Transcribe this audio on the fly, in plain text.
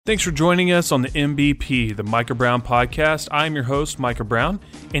Thanks for joining us on the MBP, the Micah Brown podcast. I'm your host, Micah Brown,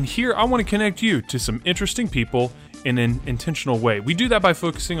 and here I want to connect you to some interesting people in an intentional way. We do that by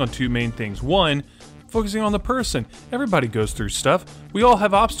focusing on two main things. One, focusing on the person. Everybody goes through stuff. We all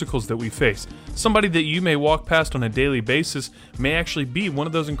have obstacles that we face. Somebody that you may walk past on a daily basis may actually be one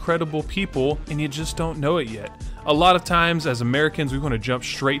of those incredible people, and you just don't know it yet. A lot of times, as Americans, we want to jump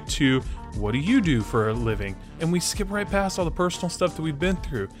straight to, what do you do for a living? And we skip right past all the personal stuff that we've been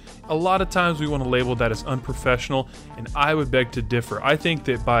through. A lot of times we want to label that as unprofessional, and I would beg to differ. I think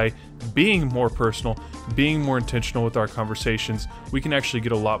that by being more personal, being more intentional with our conversations, we can actually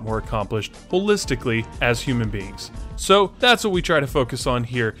get a lot more accomplished holistically as human beings. So that's what we try to focus on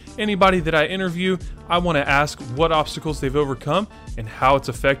here. Anybody that I interview, I want to ask what obstacles they've overcome and how it's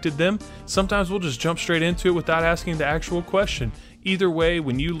affected them. Sometimes we'll just jump straight into it without asking the actual question. Either way,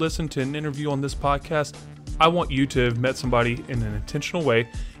 when you listen to an interview on this podcast, I want you to have met somebody in an intentional way.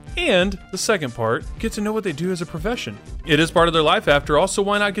 And the second part, get to know what they do as a profession. It is part of their life after all, so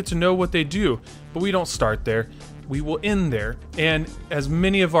why not get to know what they do? But we don't start there. We will end there. And as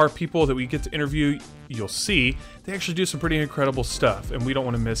many of our people that we get to interview, you'll see, they actually do some pretty incredible stuff, and we don't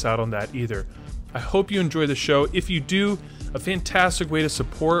want to miss out on that either. I hope you enjoy the show. If you do, a fantastic way to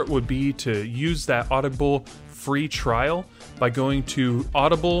support would be to use that Audible free trial by going to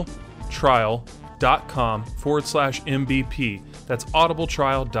audibletrial.com/MBP. That's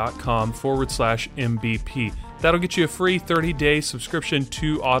audibletrial.com/MBP. That'll get you a free 30-day subscription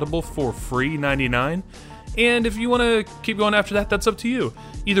to Audible for free $99. And if you want to keep going after that, that's up to you.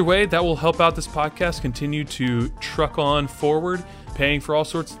 Either way, that will help out this podcast continue to truck on forward, paying for all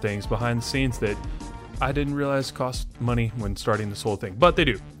sorts of things behind the scenes that I didn't realize cost money when starting this whole thing, but they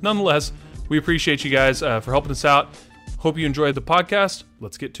do. Nonetheless, we appreciate you guys for helping us out. Hope you enjoyed the podcast.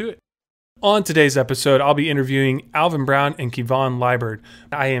 Let's get to it. On today's episode, I'll be interviewing Alvin Brown and Kevon Liburd.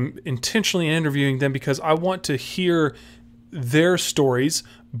 I am intentionally interviewing them because I want to hear their stories,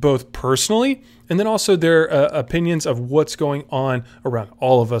 both personally and then also their opinions of what's going on around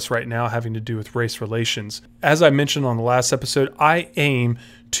all of us right now having to do with race relations. As I mentioned on the last episode, I aim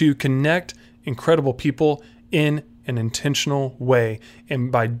to connect incredible people in an intentional way.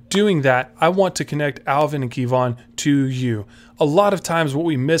 And by doing that, I want to connect Alvin and Kevon to you. A lot of times what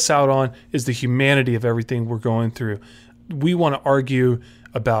we miss out on is the humanity of everything we're going through. We want to argue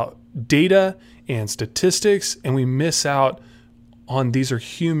about data and statistics, and we miss out on these are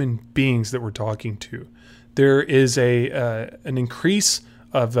human beings that we're talking to. There is an increase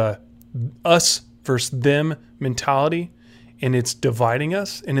of us versus them mentality, and it's dividing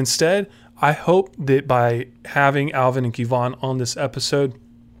us. And instead, I hope that by having Alvin and Kevon on this episode,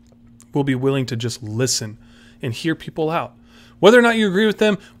 we'll be willing to just listen and hear people out. Whether or not you agree with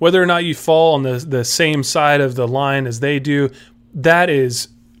them, whether or not you fall on the same side of the line as they do, that is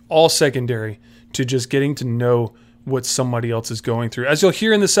all secondary to just getting to know what somebody else is going through. As you'll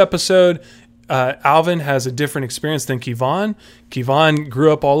hear in this episode, Alvin has a different experience than Kevon. Kevon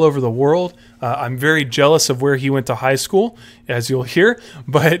grew up all over the world. I'm very jealous of where he went to high school, as you'll hear.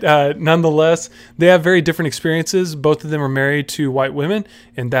 But nonetheless, they have very different experiences. Both of them are married to white women,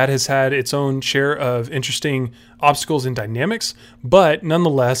 and that has had its own share of interesting obstacles and dynamics. But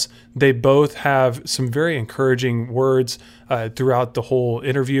nonetheless, they both have some very encouraging words throughout the whole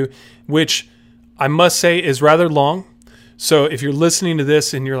interview, which I must say is rather long. So if you're listening to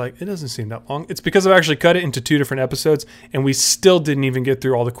this and you're like, it doesn't seem that long, it's because I've actually cut it into 2 different episodes, and we still didn't even get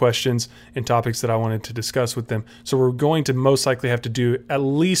through all the questions and topics that I wanted to discuss with them. So we're going to most likely have to do at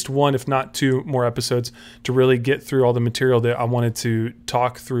least 1, if not 2 more episodes to really get through all the material that I wanted to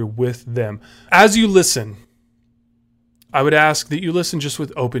talk through with them. As you listen, I would ask that you listen just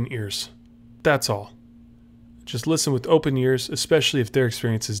with open ears. That's all. Just listen with open ears, especially if their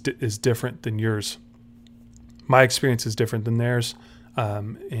experience is different than yours. My experience is different than theirs,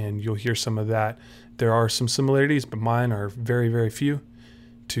 and you'll hear some of that. There are some similarities, but mine are very, very few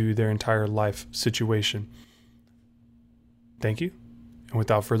to their entire life situation. Thank you. And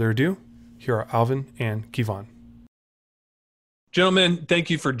without further ado, here are Alvin and Kevon. Gentlemen, thank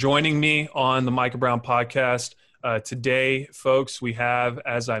you for joining me on the Micah Brown podcast. Today, folks, we have,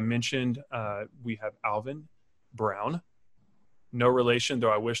 as I mentioned, we have Alvin Brown. No relation,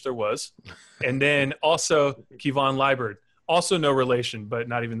 though I wish there was. And then also Kevon Liburd, also no relation, but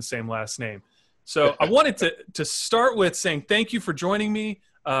not even the same last name. So I wanted to start with saying thank you for joining me.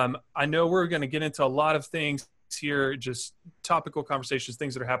 I know we're going to get into a lot of things here, just topical conversations,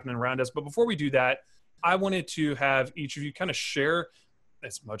 things that are happening around us. But before we do that, I wanted to have each of you kind of share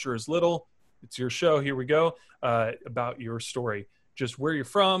as much or as little. It's your show. Here we go. About your story, just where you're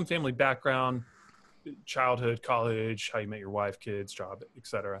from, family background, childhood, college, how you met your wife, kids, job,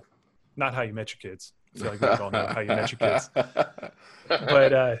 etc. Not how you met your kids. I feel like we all know how you met your kids.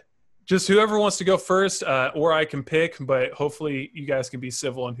 But just whoever wants to go first, or I can pick, but hopefully you guys can be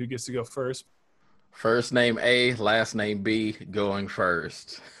civil on who gets to go first. First name A, last name B, going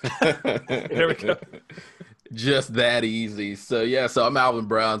first. There we go. Just that easy. So yeah, so I'm Alvin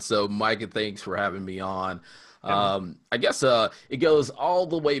Brown. So Mike, and thanks for having me on. Yeah, I guess it goes all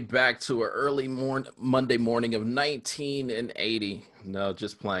the way back to an early Monday morning of 1980. No,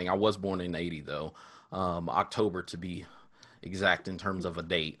 just playing. I was born in 80 though. October to be exact in terms of a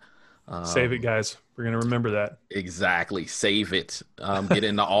date. save it, guys. We're gonna remember that. Exactly. Save it. Get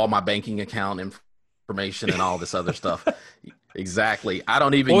into all my banking account information and all this other stuff. Exactly. I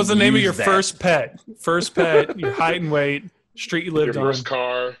don't even What was the name of use your that. first pet? First pet, your height and weight, street you lived Your on. first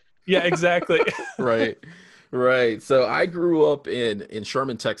car. Yeah, exactly. Right. Right. So I grew up in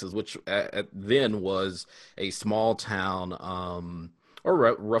Sherman, Texas, which then was a small town, or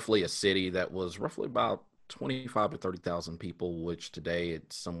roughly a city that was roughly about 25 to 30,000 people, which today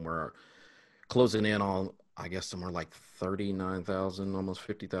it's somewhere closing in on, I guess, somewhere like 39,000, almost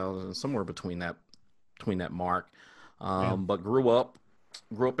 50,000, somewhere between that mark. Yeah. But grew up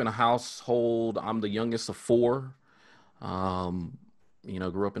in a household. I'm the youngest of four. Um,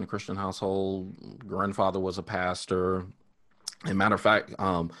 grew up in a Christian household. Grandfather was a pastor. And matter of fact,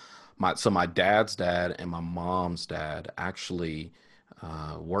 my dad's dad and my mom's dad actually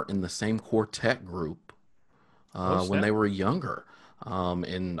were in the same quartet group Oh, when they snap. were younger.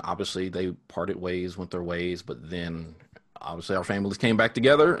 And obviously they parted ways, went their ways, but then obviously our families came back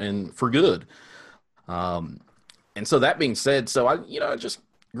together and for good. Um, and so that being said, so I just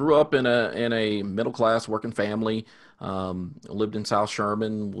grew up in a middle class working family. Lived in South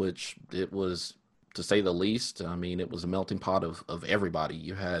Sherman, which it was, to say the least. I mean, it was a melting pot of everybody.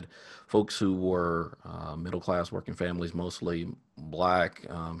 You had folks who were middle class working families, mostly black,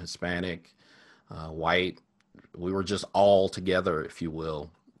 Hispanic, white. We were just all together, if you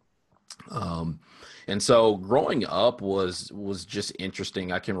will. Um, and so growing up was just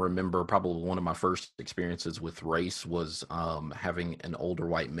interesting. I can remember probably one of my first experiences with race was having an older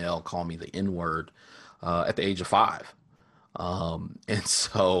white male call me the N word at the age of 5. And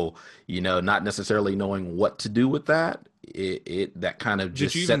so, not necessarily knowing what to do with that, it that kind of Did you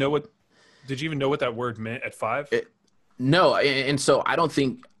just even set. know what? Did you even know what that word meant at 5? No, and so I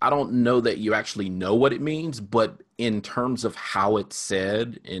don't know that you actually know what it means, but in terms of how it's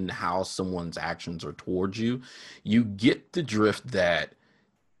said and how someone's actions are towards you, you get the drift that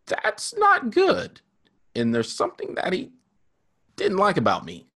that's not good. And there's something that he didn't like about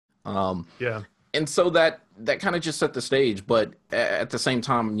me. Um, Yeah. and so that kind of just set the stage. But at the same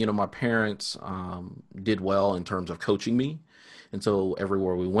time, my parents did well in terms of coaching me. And so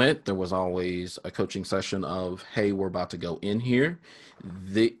everywhere we went, there was always a coaching session of, hey, we're about to go in here. And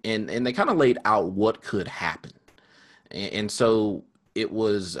they kind of laid out what could happen. And so it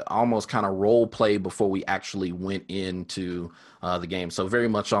was almost kind of role play before we actually went into the game. So very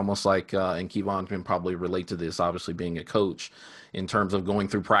much almost like, and Kevon can probably relate to this, obviously being a coach, in terms of going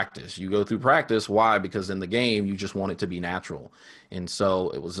through practice. You go through practice. Why? Because in the game, you just want it to be natural. And so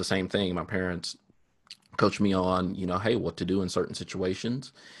it was the same thing. My parents coached me on, hey, what to do in certain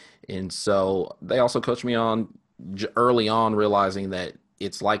situations. And so they also coached me on early on, realizing that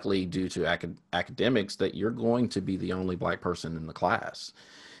it's likely due to academics that you're going to be the only black person in the class.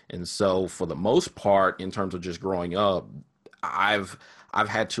 And so for the most part, in terms of just growing up, I've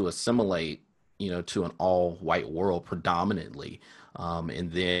had to assimilate, to an all white world predominantly.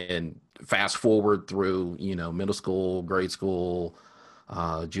 And then fast forward through, middle school, grade school,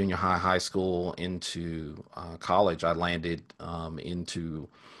 junior high, high school, into college. I landed into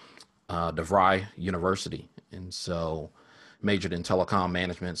DeVry University. And so majored in telecom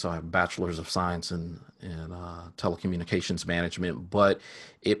management. So I have a bachelor's of science in telecommunications management, but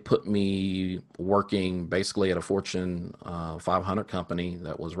it put me working basically at a Fortune 500 company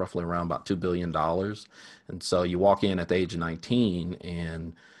that was roughly around about $2 billion. And so you walk in at the age of 19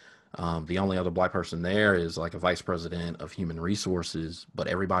 and the only other black person there is like a vice president of human resources, but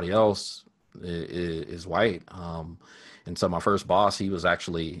everybody else is white. And so my first boss, he was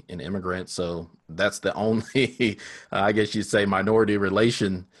actually an immigrant. So that's the only, I guess you'd say, minority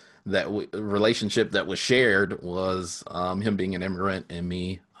relationship that was shared was him being an immigrant and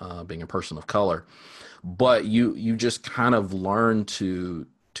me being a person of color. But you just kind of learn to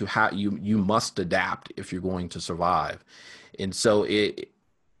how you must adapt if you're going to survive. And so it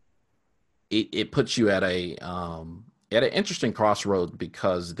puts you at an interesting crossroad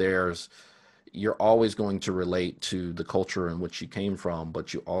because you're always going to relate to the culture in which you came from,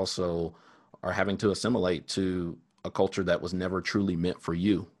 but you also are having to assimilate to a culture that was never truly meant for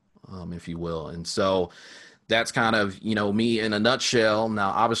you, if you will. And so that's kind of, me in a nutshell. Now,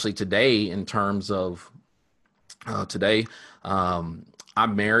 obviously today, in terms of today, I'm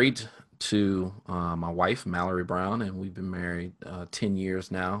married to my wife, Mallory Brown, and we've been married 10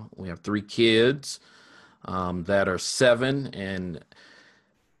 years now. We have 3 kids that are 7, and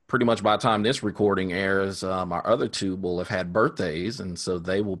pretty much by the time this recording airs, our other 2 will have had birthdays, and so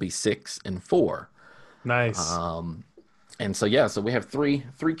they will be 6 and 4. Nice. And so, yeah, so we have three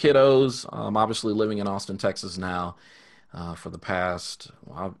kiddos, obviously living in Austin, Texas now for the past,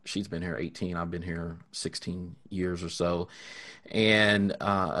 she's been here 18, I've been here 16 years or so, and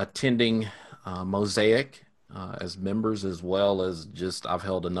attending Mosaic as members, as well as just I've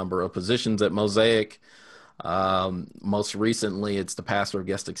held a number of positions at Mosaic. Most recently, it's the pastor of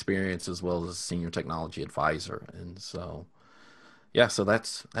guest experience as well as senior technology advisor. And so, yeah, so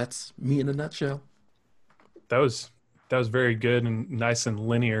that's me in a nutshell. That was very good and nice and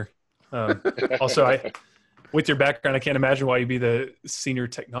linear. Also, with your background, I can't imagine why you'd be the senior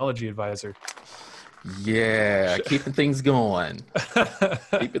technology advisor. Yeah, keeping things going.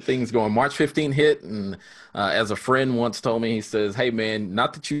 March 15 hit, and as a friend once told me, he says, "Hey man,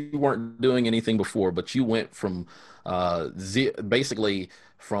 not that you weren't doing anything before, but you went from basically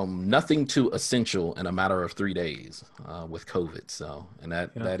from nothing to essential in a matter of 3 days with COVID." So, and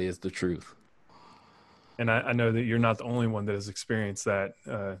that is the truth. And I know that you're not the only one that has experienced that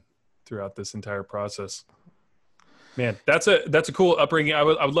throughout this entire process. Man, that's a cool upbringing. I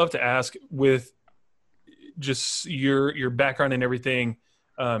would love to ask, with just your background and everything,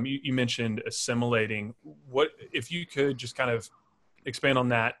 you mentioned assimilating. What if you could just kind of expand on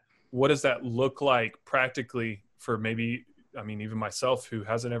that? What does that look like practically for maybe, even myself, who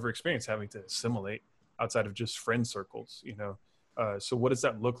hasn't ever experienced having to assimilate outside of just friend circles, so what does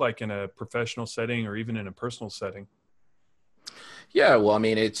that look like in a professional setting or even in a personal setting? Yeah, well,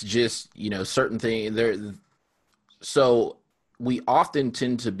 it's just, certain things there. So we often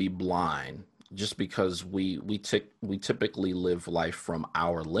tend to be blind just because we typically live life from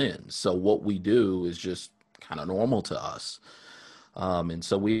our lens. So what we do is just kind of normal to us. And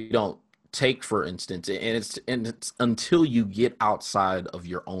so we don't take, for instance, and it's until you get outside of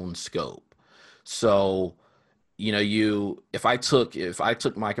your own scope. So, if I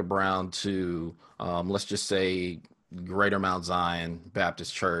took Micah Brown to, let's just say Greater Mount Zion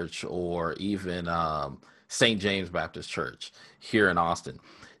Baptist Church, or even St. James Baptist Church here in Austin,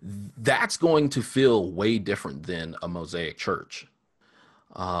 that's going to feel way different than a Mosaic church.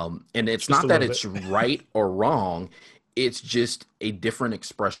 And it's not that it's right or wrong. It's just a different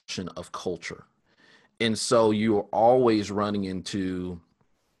expression of culture. And so you're always running into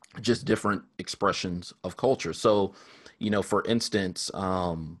just different expressions of culture. So, for instance,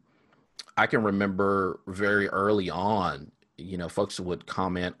 I can remember very early on, folks would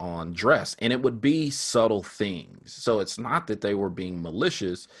comment on dress, and it would be subtle things. So it's not that they were being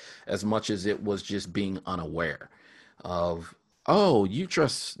malicious as much as it was just being unaware of, "Oh, you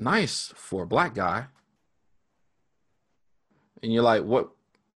dress nice for a black guy." And you're like, "What?"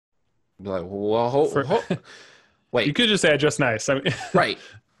 You're like, "Well, wait." You could just say, "I dress nice." Right.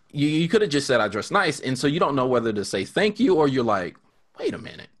 You could have just said, "I dress nice." And so you don't know whether to say thank you, or you're like, "Wait a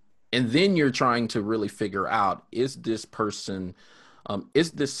minute." And then you're trying to really figure out, is this person,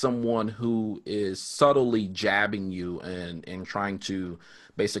 is this someone who is subtly jabbing you and trying to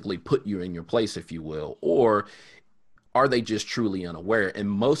basically put you in your place, if you will, or are they just truly unaware? In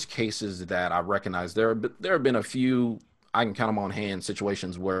most cases that I recognize, there have been a few, I can count them on hand,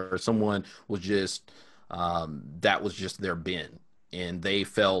 situations where someone was just, that was just their bin, and they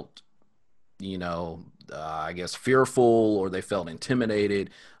felt, I guess fearful, or they felt intimidated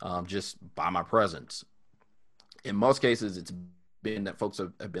just by my presence. In most cases, it's been that folks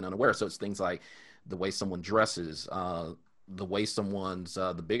have been unaware. So it's things like the way someone dresses, the way someone's,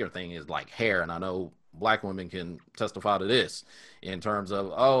 the bigger thing is like hair. And I know Black women can testify to this in terms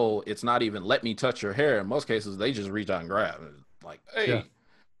of, "Oh, it's not even let me touch your hair." In most cases, they just reach out and grab. Like, "Hey," yeah.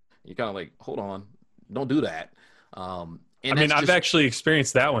 You kind of like, "Hold on, don't do that." I've actually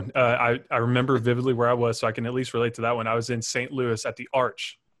experienced that one. I remember vividly where I was, so I can at least relate to that one. I was in St. Louis at the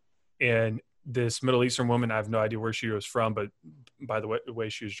Arch, and this Middle Eastern woman, I have no idea where she was from, but by the way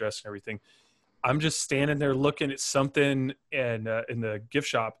she was dressed and everything, I'm just standing there looking at something in the gift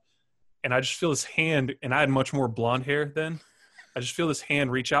shop, and I just feel his hand, and I had much more blonde hair then. I just feel this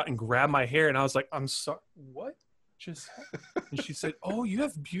hand reach out and grab my hair, and I was like, "I'm sorry, what just happened?" And she said, "Oh, you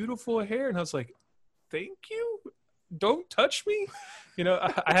have beautiful hair." And I was like, "Thank you. Don't touch me."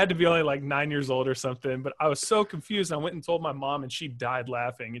 I had to be only like 9 years old or something, but I was so confused. I went and told my mom, and she died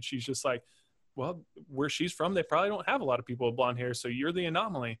laughing. And she's just like, well, where she's from, they probably don't have a lot of people with blonde hair. So you're the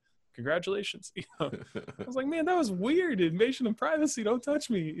anomaly. Congratulations. I was like, man, that was weird. Invasion of privacy. Don't touch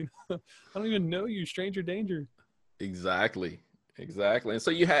me. I don't even know you, stranger danger. Exactly. Exactly. And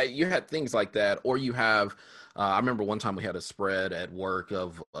so you had things like that, or you have I remember one time we had a spread at work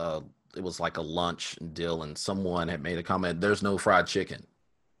of it was like a lunch deal, and someone had made a comment, there's no fried chicken.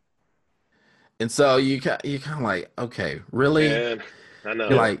 And so you kind of like, okay, really? And I You're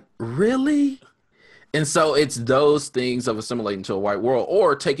know. like, really? And so it's those things of assimilating to a white world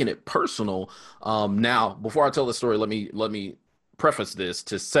or taking it personal. Now, before I tell the story, let me preface this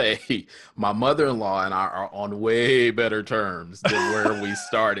to say my mother-in-law and I are on way better terms than where we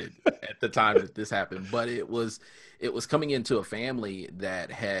started at the time that this happened. But it was coming into a family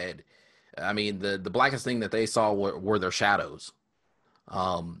that had, I mean, the blackest thing that they saw were their shadows.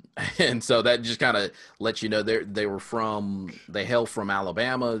 Um, and so that just kind of lets you know they hail from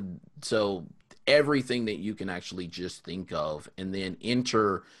Alabama. So everything that you can actually just think of, and then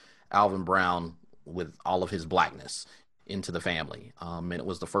enter Alvin Brown with all of his blackness into the family. And it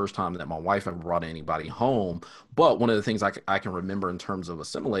was the first time that my wife ever brought anybody home. But one of the things I can remember in terms of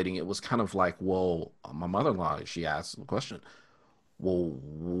assimilating, it was kind of like, well, my mother-in-law, she asked the question, well,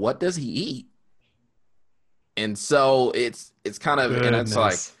 what does he eat? And so it's kind of, and it's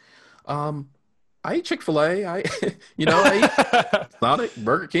like, Goodness. um, I eat Chick-fil-A. I eat Sonic,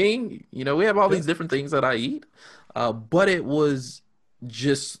 Burger King. We have all Yeah. these different things that I eat. But it was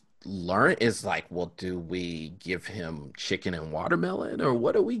just learn. It's like, well, do we give him chicken and watermelon, or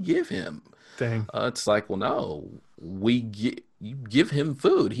what do we give him? Dang. It's like, well, no, you give him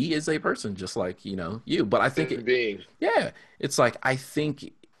food. He is a person just like, you. But I think Human being. yeah, it's like, I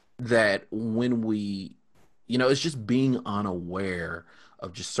think that when it's just being unaware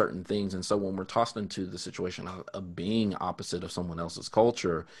of just certain things. And so when we're tossed into the situation of being opposite of someone else's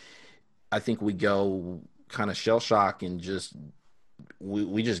culture, I think we go kind of shell shock, and just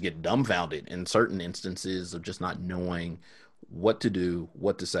we just get dumbfounded in certain instances of just not knowing what to do,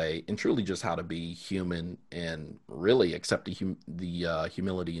 what to say, and truly just how to be human and really accept the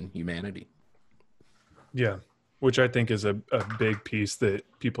humility and humanity. Yeah. Which I think is a big piece that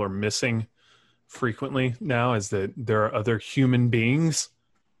people are missing frequently now, is that there are other human beings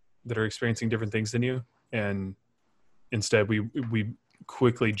that are experiencing different things than you. And instead we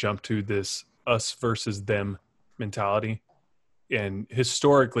quickly jump to this us versus them mentality. And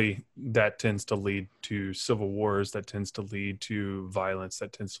historically, that tends to lead to civil wars, that tends to lead to violence,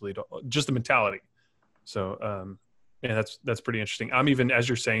 that tends to lead to just the mentality. So, and that's pretty interesting. I'm even, as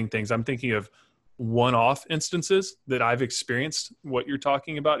you're saying things, I'm thinking of one-off instances that I've experienced what you're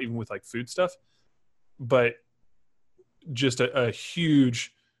talking about, even with like food stuff. But just a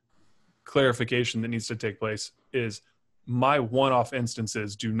huge clarification that needs to take place is my one-off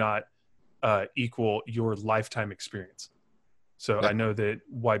instances do not equal your lifetime experience. So I Yep. know that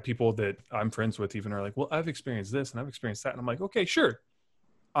white people that I'm friends with even are like, well, I've experienced this and I've experienced that. And I'm like, okay, sure.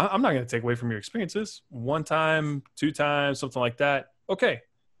 I'm not going to take away from your experiences. One time, two times, something like that. Okay.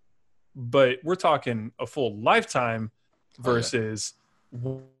 But we're talking a full lifetime Oh yeah. versus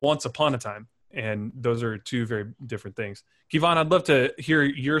once upon a time. And those are two very different things. Kivon, I'd love to hear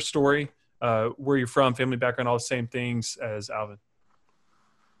your story, where you're from, family background, all the same things as Alvin.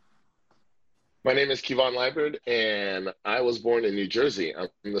 My name is Kevon Liebert, and I was born in New Jersey. I'm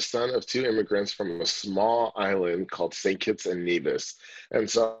the son of two immigrants from a small island called St. Kitts and Nevis. And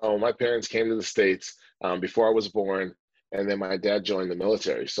so my parents came to the States before I was born, and then my dad joined the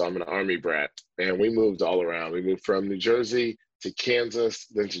military. So I'm an Army brat, and we moved all around. We moved from New Jersey to Kansas,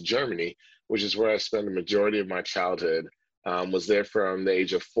 then to Germany, which is where I spent the majority of my childhood. Was there from the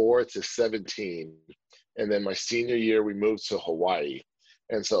age of 4 to 17. And then my senior year, we moved to Hawaii.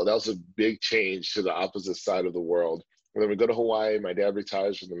 And so that was a big change to the opposite side of the world. And then we go to Hawaii. My dad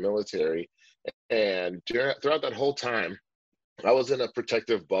retires from the military. And throughout that whole time, I was in a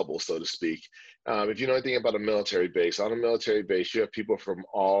protective bubble, so to speak. If you know anything about a military base, on a military base, you have people from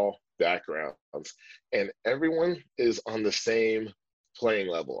all backgrounds, and everyone is on the same playing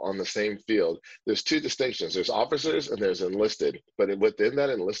level, on the same field. There's two distinctions. There's officers and there's enlisted. But within that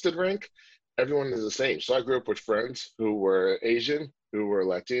enlisted rank, everyone is the same. So I grew up with friends who were Asian, who were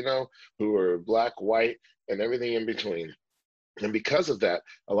Latino, who were black, white, and everything in between. And because of that,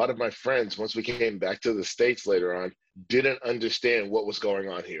 a lot of my friends, once we came back to the States later on, didn't understand what was going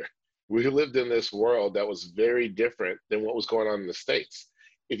on here. We lived in this world that was very different than what was going on in the States.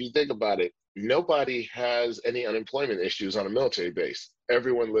 If you think about it, nobody has any unemployment issues on a military base.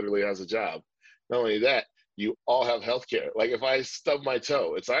 Everyone literally has a job. Not only that, you all have health care. Like if I stubbed my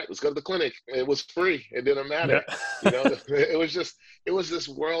toe, it's all right, let's go to the clinic. It was free. It didn't matter. Yeah. It was this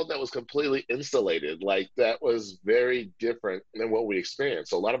world that was completely insulated. Like that was very different than what we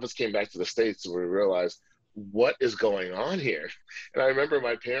experienced. So a lot of us came back to the States and we realized what is going on here. And I remember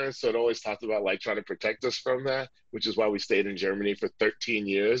my parents had always talked about like trying to protect us from that, which is why we stayed in Germany for 13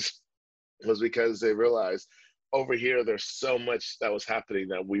 years, was because they realized over here, there's so much that was happening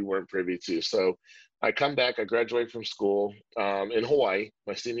that we weren't privy to. So I come back, I graduate from school in Hawaii,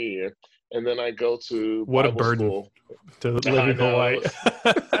 my senior year, and then I go to what Bible a burden school. to live in Hawaii.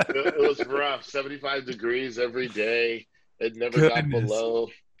 It was rough, 75 degrees every day. It never got below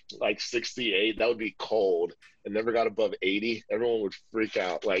like 68. That would be cold. It never got above 80. Everyone would freak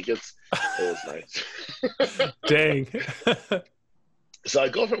out. Like it was nice. Dang. So I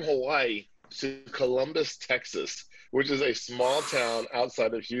go from Hawaii to Columbus, Texas, which is a small town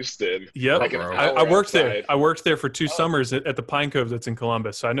outside of Houston. Yep. Like I worked there. I worked there for 2 summers at the Pine Cove that's in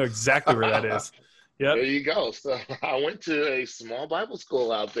Columbus. So I know exactly where that is. Yep. There you go. So I went to a small Bible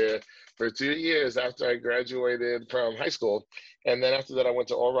school out there for 2 years after I graduated from high school. And then after that, I went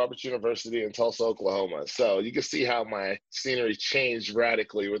to Oral Roberts University in Tulsa, Oklahoma. So you can see how my scenery changed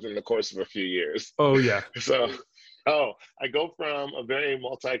radically within the course of a few years. Oh, yeah. So, I go from a very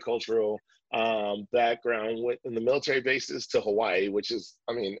multicultural background in the military bases to Hawaii, which is,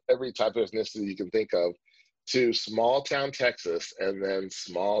 I mean, every type of ethnicity you can think of, to small town Texas and then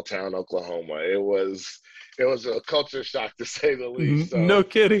small town Oklahoma. It was a culture shock to say the least. So, no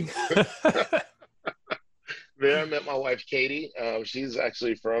kidding. there I met my wife, Katie. She's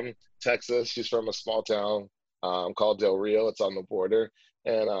actually from Texas. She's from a small town called Del Rio. It's on the border.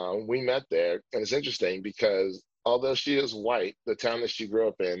 And we met there. And it's interesting because although she is white, the town that she grew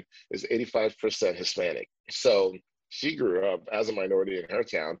up in is 85% Hispanic. So she grew up as a minority in her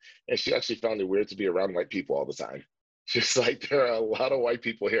town, and she actually found it weird to be around white people all the time. She's like, there are a lot of white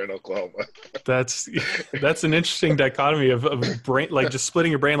people here in Oklahoma. That's an interesting dichotomy of brain, like just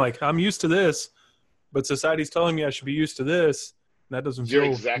splitting your brain. Like I'm used to this, but society's telling me I should be used to this. And that doesn't feel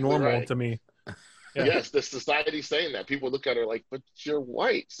exactly normal to me. Yeah. Yes, the society's saying that. People look at her like, but you're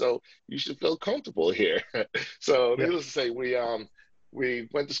white, so you should feel comfortable here. So needless to say, we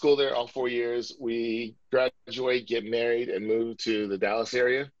went to school there all 4 years. We graduate, get married, and moved to the Dallas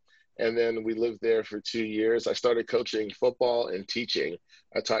area. And then we lived there for 2 years. I started coaching football and teaching.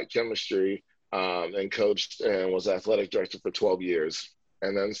 I taught chemistry and coached and was athletic director for 12 years.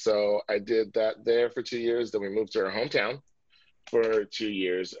 And then so I did that there for 2 years. Then we moved to our hometown for 2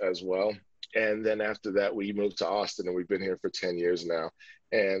 years as well. And then after that, we moved to Austin, and we've been here for 10 years now.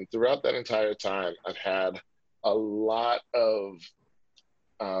 And throughout that entire time, I've had a lot of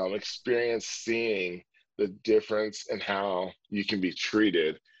experience seeing the difference in how you can be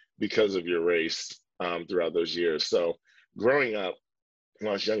treated because of your race throughout those years. So growing up, when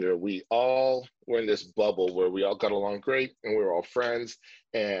I was younger, we all were in this bubble where we all got along great and we were all friends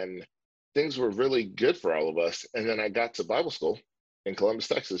and things were really good for all of us. And then I got to Bible school in Columbus,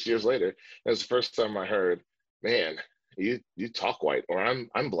 Texas, years later. And it was the first time I heard, man, you talk white, or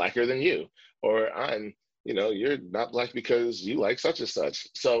I'm blacker than you, or you're not black because you like such and such.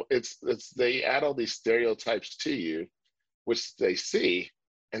 So it's they add all these stereotypes to you, which they see,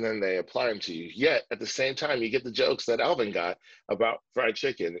 and then they apply them to you. Yet at the same time, you get the jokes that Alvin got about fried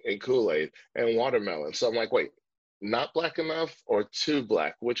chicken and Kool-Aid and watermelon. So I'm like, wait, not black enough or too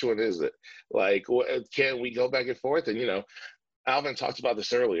black? Which one is it? Like, can we go back and forth? And Alvin talked about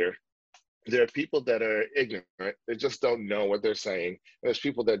this earlier. There are people that are ignorant. They just don't know what they're saying. And there's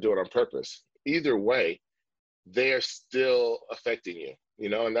people that do it on purpose. Either way, they are still affecting you,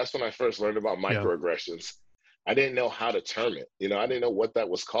 and that's when I first learned about microaggressions. I didn't know how to term it. I didn't know what that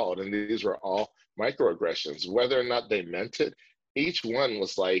was called. And these were all microaggressions. Whether or not they meant it, each one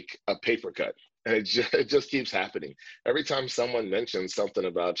was like a paper cut. And it just keeps happening. Every time someone mentions something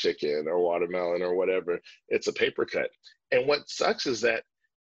about chicken or watermelon or whatever, it's a paper cut. And what sucks is that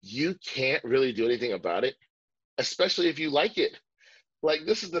you can't really do anything about it, especially if you like it. Like,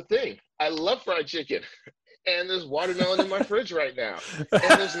 this is the thing. I love fried chicken. And there's watermelon in my fridge right now.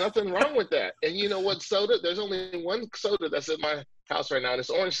 And there's nothing wrong with that. And you know what soda? There's only one soda that's in my house right now, and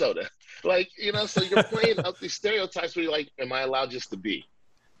it's orange soda. Like, so you're playing up these stereotypes where you're like, am I allowed just to be?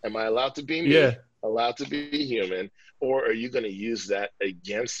 Am I allowed to be me? Yeah. Allowed to be human? Or are you going to use that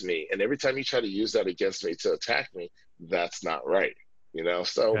against me? And every time you try to use that against me to attack me, that's not right.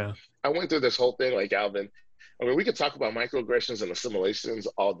 So I went through this whole thing like Alvin. I mean, we could talk about microaggressions and assimilations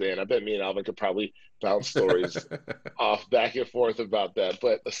all day, and I bet me and Alvin could probably bounce stories off back and forth about that.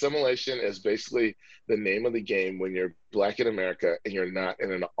 But assimilation is basically the name of the game when you're Black in America and you're not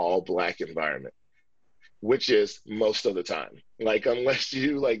in an all-Black environment. which is most of the time. Like, unless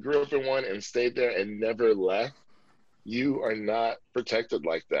you like grew up in one and stayed there and never left, you are not protected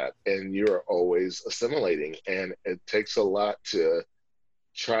like that. And you're always assimilating. And it takes a lot to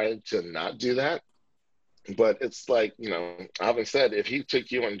try to not do that. But it's like, Alvin said, if he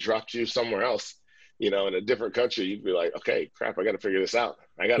took you and dropped you somewhere else, in a different country, you'd be like, okay, crap, I got to figure this out.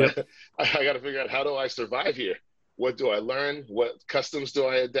 I gotta, I gotta figure out, how do I survive here? What do I learn? What customs do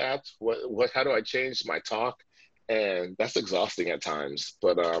I adapt? How do I change my talk? And that's exhausting at times,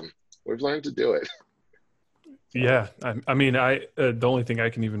 but we've learned to do it. Yeah. I mean, the only thing I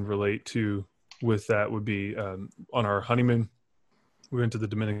can even relate to with that would be on our honeymoon, we went to the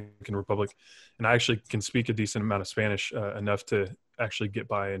Dominican Republic, and I actually can speak a decent amount of Spanish, enough to actually get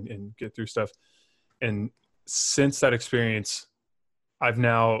by and get through stuff. And since that experience, I've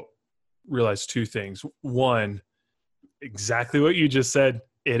now realized two things. One, exactly what you just said.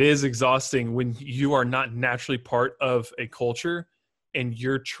 It is exhausting when you are not naturally part of a culture and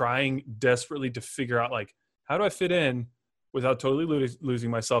you're trying desperately to figure out, like, how do I fit in without totally losing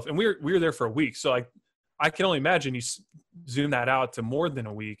myself? And we were there for a week. So I can only imagine you zoom that out to more than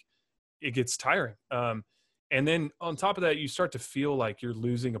a week, it gets tiring. And then on top of that, you start to feel like you're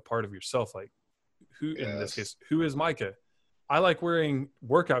losing a part of yourself. Like, who, in this case, who is Micah? I like wearing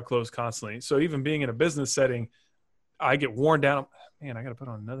workout clothes constantly. So even being in a business setting, I get worn down. Man, I got to put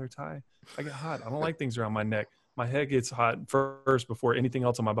on another tie. I get hot. I don't like things around my neck. My head gets hot first before anything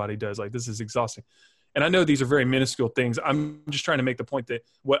else on my body does. Like, this is exhausting. And I know these are very minuscule things. I'm just trying to make the point that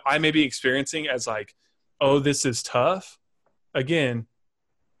what I may be experiencing as like, oh, this is tough. Again,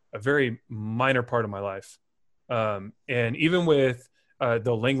 a very minor part of my life. And even with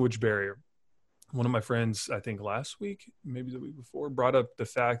the language barrier, one of my friends, I think last week, maybe the week before, brought up the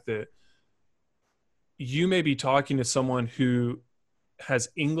fact that you may be talking to someone who has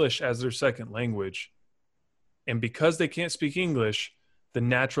English as their second language. And because they can't speak English, the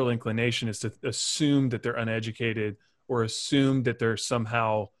natural inclination is to assume that they're uneducated or assume that they're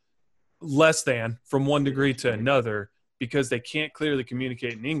somehow less than from one degree to another because they can't clearly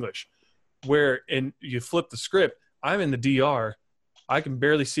communicate in English. Where, and you flip the script, I'm in the DR. I can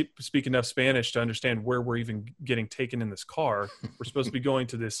barely speak enough Spanish to understand where we're even getting taken in this car. We're supposed to be going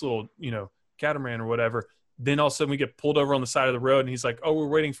to this little, catamaran or whatever. Then all of a sudden we get pulled over on the side of the road and he's like, oh, we're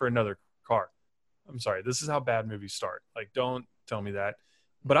waiting for another car. I'm sorry. This is how bad movies start. Like, don't tell me that.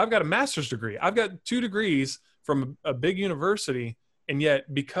 But I've got a master's degree. I've got 2 degrees from a big university. And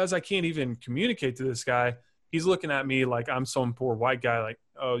yet, because I can't even communicate to this guy, he's looking at me like I'm some poor white guy. Like,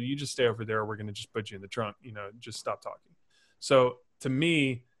 oh, you just stay over there. We're going to just put you in the trunk. Just stop talking. So to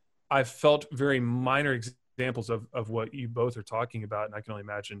me, I felt very minor examples of what you both are talking about. And I can only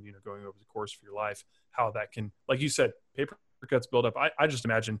imagine, going over the course of your life, how that can, like you said, paper cuts build up. I just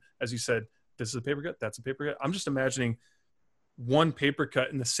imagine, as you said, this is a paper cut, that's a paper cut. I'm just imagining one paper cut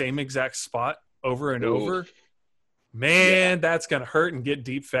in the same exact spot over and over. Man, that's going to hurt and get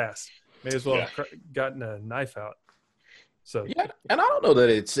deep fast. May as well have gotten a knife out. So yeah, and I don't know that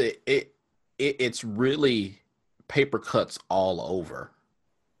it's really paper cuts all over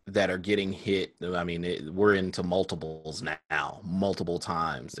that are getting hit. I mean, we're into multiples now, multiple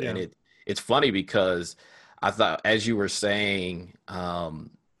times, and it's funny because I thought, as you were saying,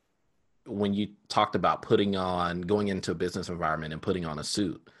 when you talked about going into a business environment and putting on a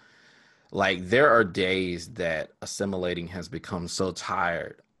suit, like, there are days that assimilating has become so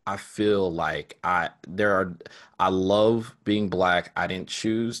tired. I feel like I love being Black. I didn't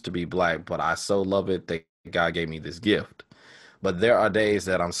choose to be Black, but I so love it that God gave me this gift. But there are days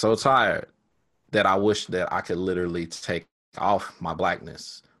that I'm so tired that I wish that I could literally take off my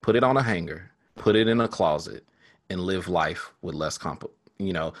Blackness, put it on a hanger, put it in a closet, and live life with less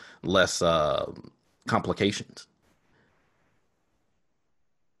complications.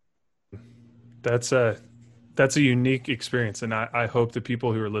 that's a unique experience. And I hope the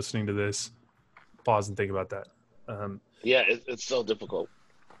people who are listening to this pause and think about that. It's so difficult.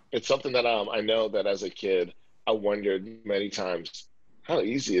 It's something that I know that as a kid, I wondered many times, how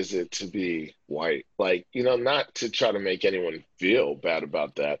easy is it to be white? Like, not to try to make anyone feel bad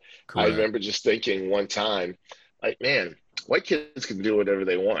about that. Correct. I remember just thinking one time, like, man, white kids can do whatever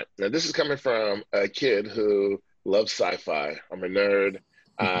they want. Now, this is coming from a kid who loves sci-fi. I'm a nerd.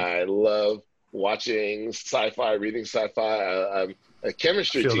 I love watching sci-fi, reading sci-fi. I'm a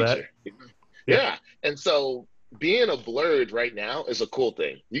chemistry teacher. Yeah. And so being a blurred right now is a cool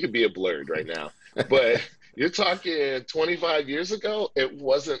thing. You could be a blurred right now, but You're talking 25 years ago, it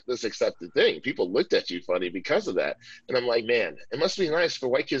wasn't this accepted thing. People looked at you funny because of that. And I'm like, man, it must be nice for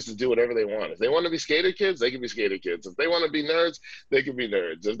white kids to do whatever they want. If they want to be skater kids, they can be skater kids. If they want to be nerds, they can be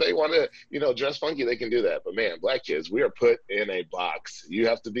nerds. If they want to, dress funky, they can do that. But man, black kids, we are put in a box. You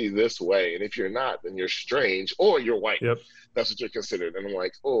have to be this way. And if you're not, then you're strange or you're white. Yep. That's what you're considered. And I'm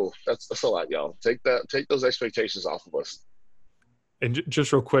like, oh, that's a lot, y'all. Take those expectations off of us. And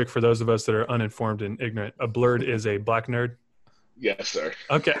just real quick, for those of us that are uninformed and ignorant, a blurred is a black nerd? Yes, sir.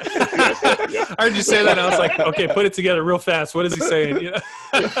 Okay. Yes. I heard you say that, and I was like, okay, put it together real fast. What is he saying?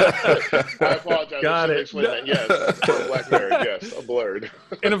 I apologize. Got it. Explain that. Yes, a black nerd. Yes, a blurred.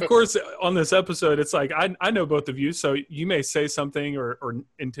 And of course, on this episode, it's like, I know both of you, so you may say something or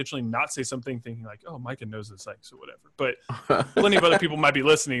intentionally not say something thinking like, oh, Micah knows this, like, so whatever. But plenty of other people might be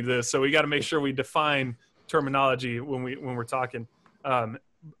listening to this, so we got to make sure we define terminology when we're talking.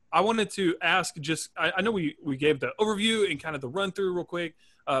 I wanted to ask I know we gave the overview and kind of the run through real quick.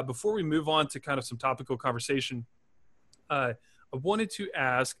 Before we move on to kind of some topical conversation, I wanted to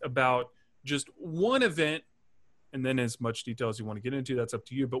ask about just one event, and then as much detail as you want to get into, that's up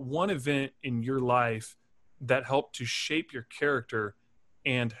to you, but one event in your life that helped to shape your character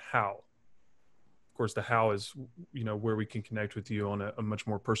and how. Of course, the how is, where we can connect with you on a much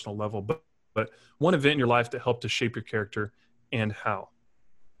more personal level, but one event in your life that helped to shape your character and how.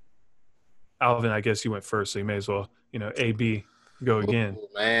 Alvin, I guess you went first, so you may as well, A, B, go again. Oh,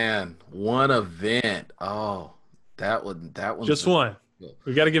 man, one event. Oh, that one. Just one.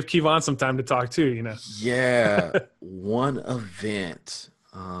 We got to give Kevon some time to talk too, Yeah, one event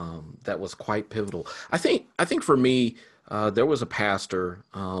that was quite pivotal. I think for me, there was a pastor.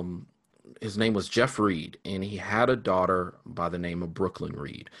 His name was Jeff Reed, and he had a daughter by the name of Brooklyn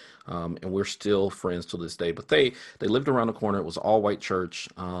Reed. And we're still friends to this day, but they lived around the corner. It was all white church,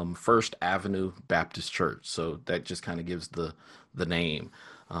 First Avenue Baptist Church. So that just kind of gives the name.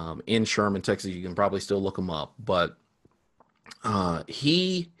 In Sherman, Texas, you can probably still look him up, but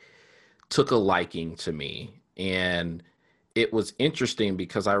he took a liking to me, and it was interesting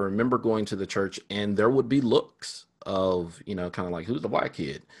because I remember going to the church and there would be looks of, kind of like, who's the black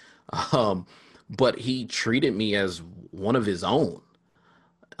kid? But he treated me as one of his own.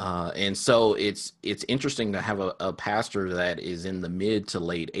 And so it's interesting to have a pastor that is in the mid to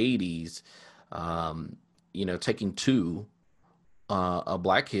late 80s, taking to a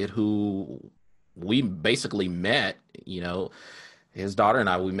black kid who we basically met, his daughter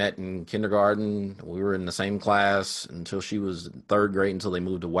and we met in kindergarten. We were in the same class until she was third grade, until they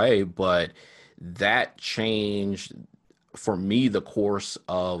moved away. But that changed for me the course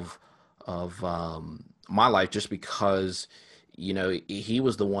of my life, just because, he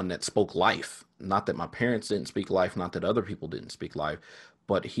was the one that spoke life. Not that my parents didn't speak life, not that other people didn't speak life,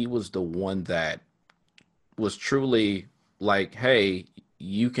 but he was the one that was truly like, hey,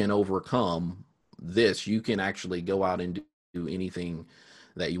 you can overcome this. You can actually go out and do anything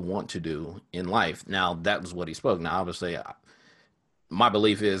that you want to do in life. Now, that was what he spoke. Now, obviously, my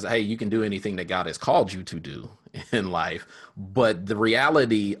belief is, hey, you can do anything that God has called you to do in life. But the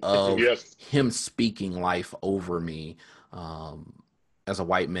reality of yes. him speaking life over me as a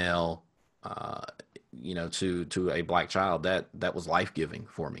white male, to a black child, that was life-giving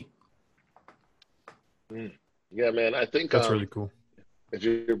for me. Yeah, man, I think that's really cool. If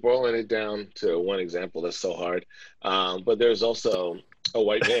you're boiling it down to one example, that's so hard. But there's also a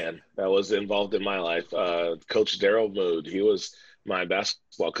white man that was involved in my life, Coach Daryl Mood. He was my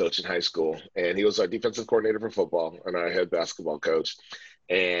basketball coach in high school, and he was our defensive coordinator for football and our head basketball coach.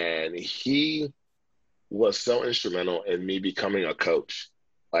 And he was so instrumental in me becoming a coach.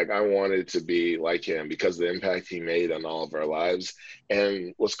 Like, I wanted to be like him because of the impact he made on all of our lives.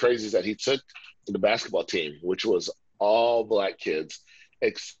 And what's crazy is that he took the basketball team, which was all black kids,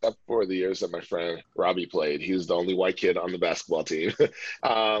 except for the years that my friend Robbie played. He was the only white kid on the basketball team.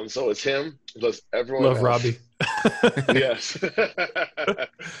 So it's him plus everyone Love else. Robbie. Yes.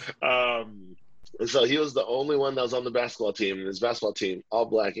 And so he was the only one that was on the basketball team, and his basketball team, all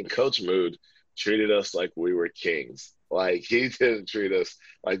black, and Coach Mood treated us like we were kings. Like, he didn't treat us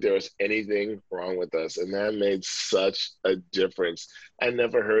like there was anything wrong with us. And that made such a difference. I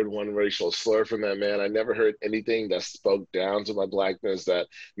never heard one racial slur from that man. I never heard anything that spoke down to my blackness that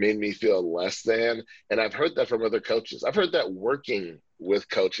made me feel less than. And I've heard that from other coaches. I've heard that working with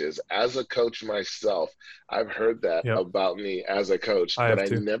coaches. As a coach myself, I've heard that about me as a coach, but I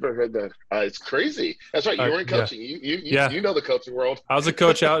never heard that. It's crazy. That's right. You were in coaching. Yeah. You know the coaching world. I was a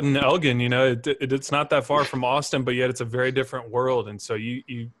coach out in Elgin. It's not that far from Austin, but yet it's a very different world. And so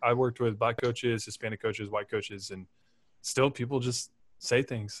I worked with black coaches, Hispanic coaches, white coaches, and still people just say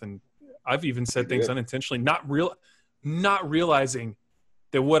things. And I've even said things unintentionally, not realizing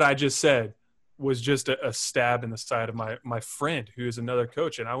that what I just said was just a stab in the side of my friend who is another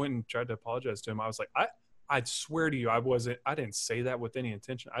coach. And I went and tried to apologize to him. I was like, I swear to you, I didn't say that with any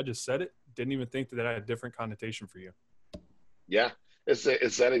intention. I just said it. Didn't even think that had a different connotation for you. Yeah, it's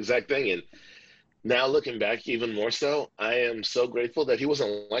that exact thing. And now looking back even more so, I am so grateful that he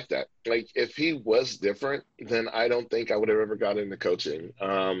wasn't like that. Like if he was different, then I don't think I would have ever got into coaching.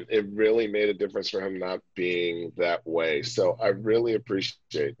 It really made a difference for him not being that way. So I really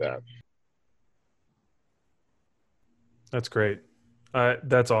appreciate that. That's great.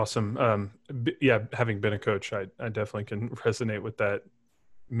 That's awesome. Yeah, having been a coach, I definitely can resonate with that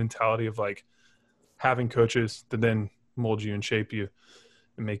mentality of like having coaches that then mold you and shape you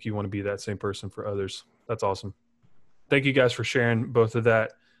and make you want to be that same person for others. That's awesome. Thank you guys for sharing both of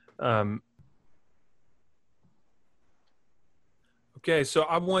that. Okay, so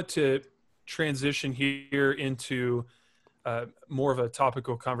I want to transition here into more of a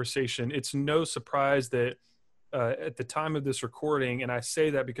topical conversation. It's no surprise that at the time of this recording, and I say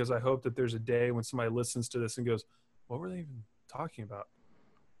that because I hope that there's a day when somebody listens to this and goes, what were they even talking about?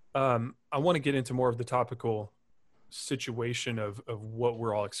 I want to get into more of the topical situation of what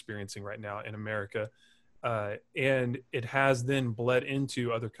we're all experiencing right now in America. And it has then bled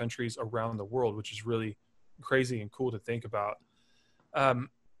into other countries around the world, which is really crazy and cool to think about.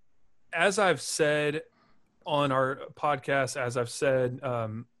 As I've said on our podcast, as I've said,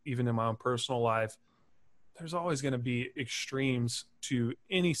 even in my own personal life, there's always going to be extremes to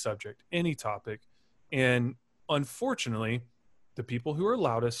any subject, any topic. And unfortunately, the people who are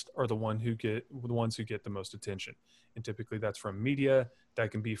loudest are the ones who get the most attention. And typically that's from media. That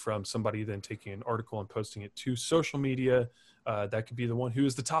can be from somebody then taking an article and posting it to social media. That could be the one who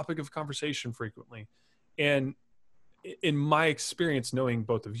is the topic of conversation frequently. And in my experience, knowing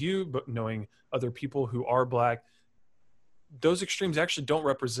both of you, but knowing other people who are Black, those extremes actually don't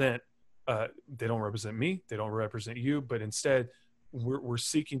represent they don't represent me. They don't represent you. But instead, we're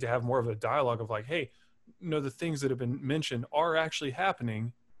seeking to have more of a dialogue of like, hey, the things that have been mentioned are actually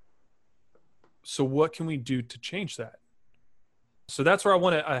happening. So what can we do to change that? So that's where I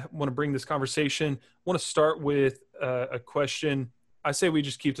want to bring this conversation. I want to start with a question. I say we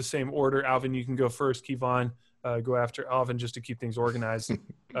just keep the same order. Alvin, you can go first. Kevon, go after Alvin just to keep things organized.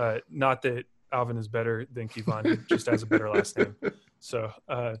 Not that Alvin is better than Kevon, he just has a better last name. So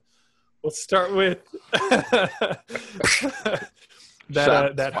let's start with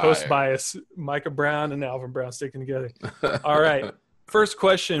that host bias, Micah Brown and Alvin Brown sticking together. All right. First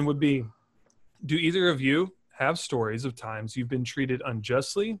question would be, do either of you have stories of times you've been treated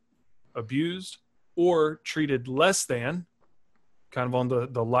unjustly, abused, or treated less than, kind of on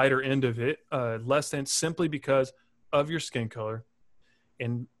the lighter end of it, less than simply because of your skin color?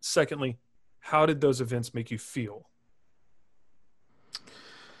 And secondly, how did those events make you feel?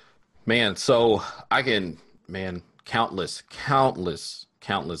 Man, so I can, countless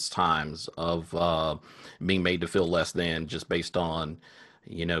times of being made to feel less than just based on,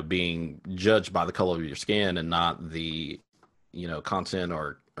 being judged by the color of your skin and not the, content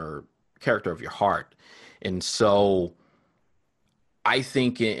or character of your heart. And so I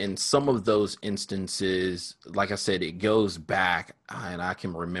think in some of those instances, like I said, it goes back and I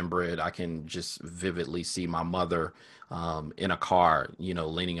can remember it. I can just vividly see my mother in a car,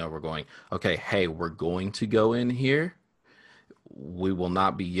 leaning over going, okay, hey, we're going to go in here. We will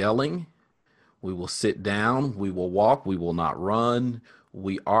not be yelling. We will sit down. We will walk. We will not run.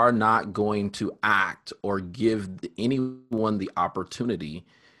 We are not going to act or give anyone the opportunity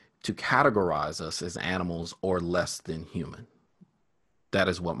to categorize us as animals or less than human. That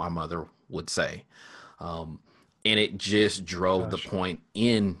is what my mother would say. And it just drove the point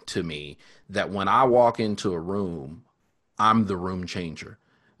into me that when I walk into a room, I'm the room changer.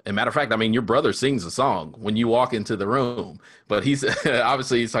 As a matter of fact, your brother sings a song when you walk into the room, but he's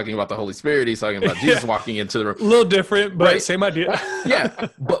obviously he's talking about the Holy Spirit. He's talking about Jesus walking into the room. A little different, but right? Same idea. Yeah,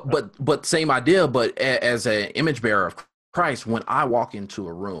 but same idea. But as an image bearer of Christ, when I walk into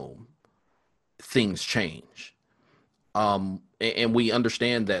a room, things change. And we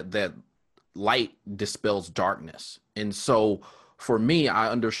understand that light dispels darkness. And so for me,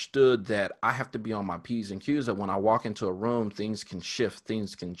 I understood that I have to be on my P's and Q's, that when I walk into a room, things can shift,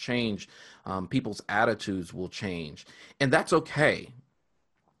 things can change, people's attitudes will change. And that's okay,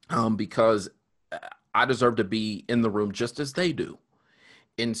 because I deserve to be in the room just as they do.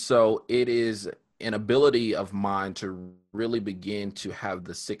 And so it is an ability of mine to really begin to have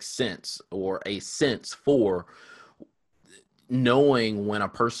the sixth sense, or a sense for knowing when a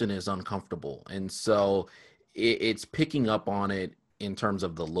person is uncomfortable. And so it's picking up on it in terms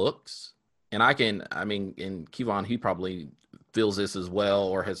of the looks. And I mean, and Kevon, he probably feels this as well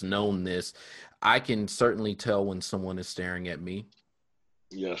or has known this. I can certainly tell when someone is staring at me.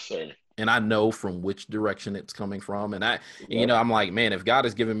 Yes, sir. And I know from which direction it's coming from. And Yep. I'm like, man, if God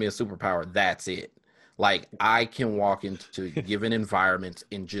has given me a superpower, that's it. Like I can walk into given environments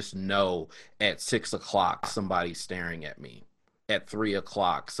and just know at 6 o'clock somebody's staring at me. At 3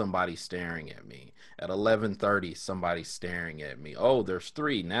 o'clock somebody's staring at me. At 11:30 somebody's staring at me. Oh, there's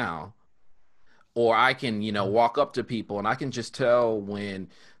three now. Or I can, walk up to people and I can just tell when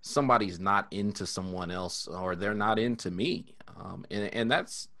somebody's not into someone else or they're not into me. And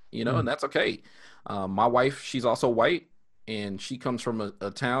that's, and that's okay. My wife, she's also white and she comes from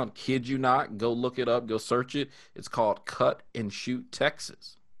a town, kid you not, go look it up, go search it. It's called Cut and Shoot,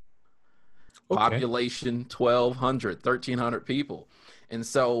 Texas. Okay. Population 1,200, 1,300 people. And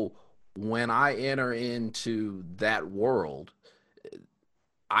so when I enter into that world,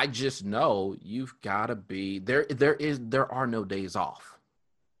 I just know you've got to be there. There are no days off.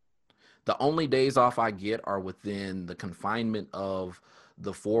 The only days off I get are within the confinement of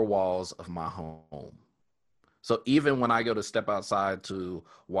the four walls of my home. So even when I go to step outside to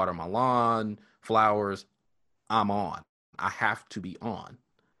water my lawn, flowers, I'm on. I have to be on.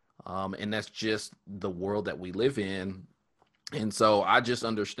 And that's just the world that we live in. And so I just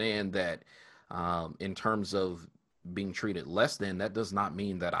understand that in terms of being treated less than, that does not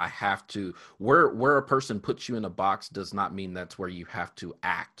mean that I have to, where a person puts you in a box does not mean that's where you have to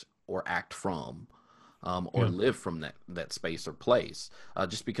act or act from or live from that space or place.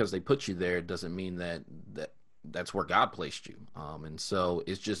 Just because they put you there doesn't mean that's where God placed you. And so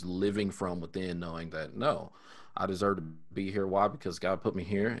it's just living from within, knowing that, no, I deserve to be here. Why? Because God put me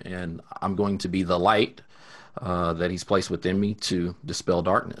here and I'm going to be the light that he's placed within me to dispel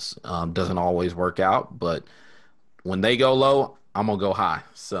darkness. Doesn't always work out, but when they go low, I'm going to go high.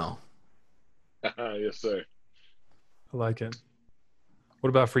 So. Yes, sir. I like it. What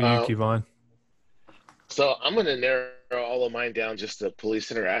about for you, Kevon? So I'm going to narrow all of mine down just to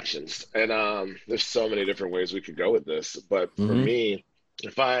police interactions. And there's so many different ways we could go with this. But for me,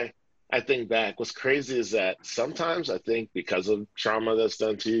 if I think back, what's crazy is that sometimes I think because of trauma that's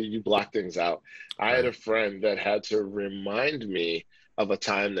done to you, you block things out. I had a friend that had to remind me of a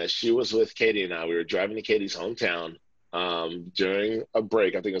time that she was with Katie and I. We were driving to Katie's hometown during a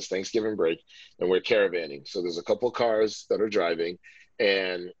break. I think it was Thanksgiving break, and we're caravanning. So there's a couple of cars that are driving,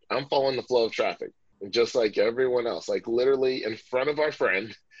 and I'm following the flow of traffic, just like everyone else, like literally in front of our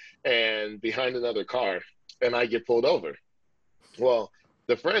friend and behind another car, and I get pulled over. Well,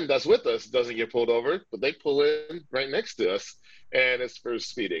 the friend that's with us doesn't get pulled over, but they pull in right next to us, and it's for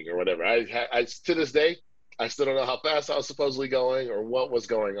speeding or whatever. I to this day, I still don't know how fast I was supposedly going or what was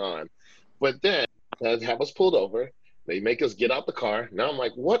going on. But then they have us pulled over. They make us get out the car. Now I'm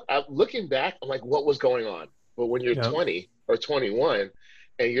like, what? Looking back, I'm like, what was going on? But when you're 20 or 21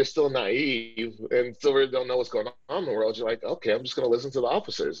 and you're still naive and still really don't know what's going on in the world, you're like, okay, I'm just going to listen to the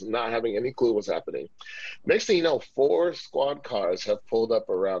officers, not having any clue what's happening. Next thing you know, 4 squad cars have pulled up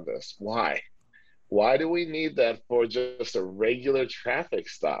around us. Why? Why do we need that for just a regular traffic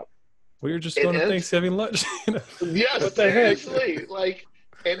stop? We were just going to Thanksgiving lunch. Yes, what the heck? seriously. Like,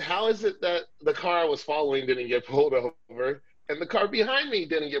 and how is it that the car I was following didn't get pulled over, and the car behind me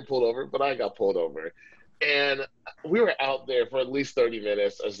didn't get pulled over, but I got pulled over? And we were out there for at least 30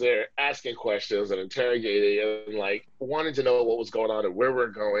 minutes as they're asking questions and interrogating and like wanting to know what was going on and where we're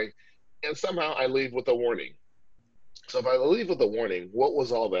going. And somehow I leave with a warning. So if I leave with a warning, what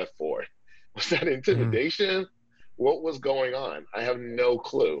was all that for? Was that intimidation? What was going on? I have no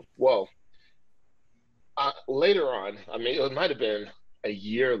clue. Well, later on, I mean, it might have been a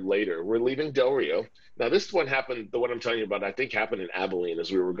year later, we're leaving Del Rio. Now, this one happened, the one I'm telling you about, I think happened in Abilene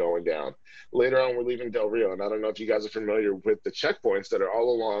as we were going down. Later on, we're leaving Del Rio, and I don't know if you guys are familiar with the checkpoints that are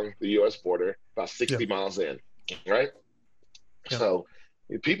all along the U.S. border, about 60 miles in, right? Yeah. So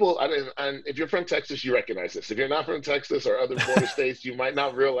people, and if you're from Texas, you recognize this. If you're not from Texas or other border states, you might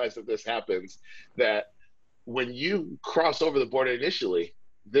not realize that this happens, that when you cross over the border initially,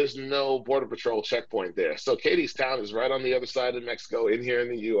 there's no border patrol checkpoint there. So Katie's town is right on the other side of Mexico in here in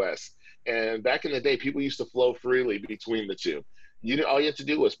the U.S. And back in the day, people used to flow freely between the two. All you had to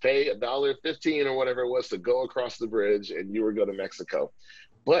do was pay $1.15 or whatever it was to go across the bridge and you would go to Mexico.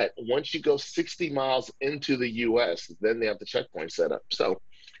 But once you go 60 miles into the U.S., then they have the checkpoint set up. So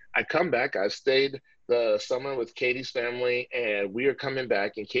I come back. I stayed the summer with Katie's family, and we are coming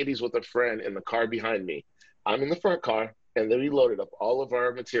back, and Katie's with a friend in the car behind me. I'm in the front car, and then we loaded up all of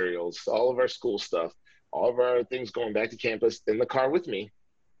our materials, all of our school stuff, all of our things going back to campus in the car with me,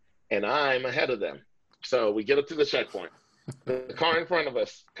 and I'm ahead of them. So we get up to the checkpoint. The car in front of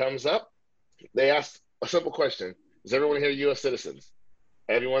us comes up. They ask a simple question: is everyone here U.S. citizens?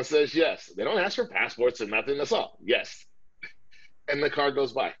 Everyone says yes. They don't ask for passports or nothing. That's all. Yes. And the car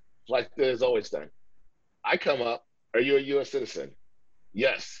goes by like there's always done. I come up. Are you a U.S. citizen?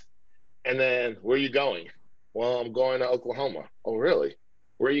 Yes. And then, where are you going? Well, I'm going to Oklahoma. Oh, really?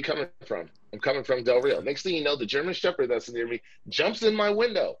 Where are you coming from? I'm coming from Del Rio. Next thing you know, the German Shepherd that's near me jumps in my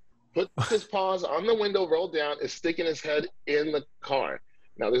window, puts his paws on the window, rolled down, is sticking his head in the car.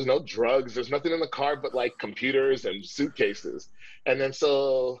 Now, there's no drugs. There's nothing in the car but like computers and suitcases. And then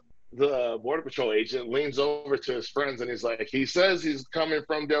so the Border Patrol agent leans over to his friends and he's like, he says he's coming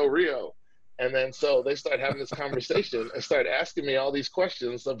from Del Rio. And then so they start having this conversation and start asking me all these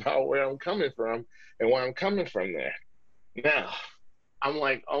questions about where I'm coming from and where I'm coming from there. Now, I'm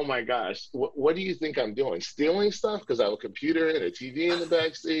like, oh my gosh, what do you think I'm doing? Stealing stuff because I have a computer and a TV in the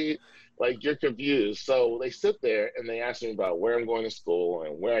back seat? Like, you're confused. So they sit there and they ask me about where I'm going to school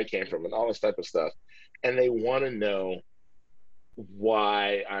and where I came from and all this type of stuff. And they want to know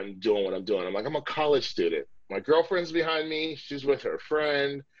why I'm doing what I'm doing. I'm like, I'm a college student. My girlfriend's behind me. She's with her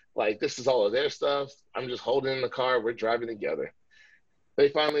friend. Like, this is all of their stuff. I'm just holding in the car. We're driving together. They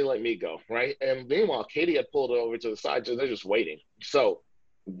finally let me go, right? And meanwhile, Katie had pulled over to the side, so they're just waiting. So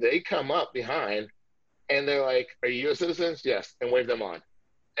they come up behind, and they're like, are you U.S. citizens? Yes, and wave them on.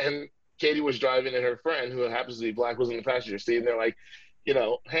 And Katie was driving, and her friend, who happens to be black, was in the passenger seat, and they're like,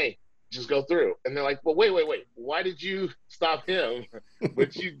 hey, just go through. And they're like, well, wait. Why did you stop him,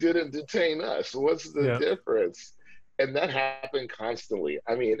 but you didn't detain us? What's the difference? And that happened constantly.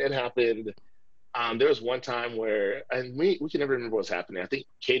 I mean, it happened. There was one time where, and we can never remember what was happening. I think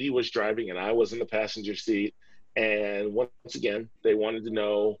Katie was driving and I was in the passenger seat. And once again, they wanted to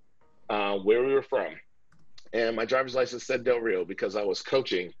know where we were from. And my driver's license said Del Rio because I was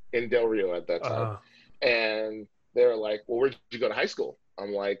coaching in Del Rio at that time. And they were like, well, where did you go to high school?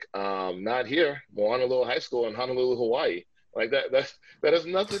 I'm like, not here. Honolulu High School in Honolulu, Hawaii. Like that has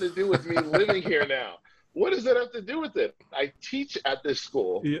nothing to do with me living here now. What does that have to do with it? I teach at this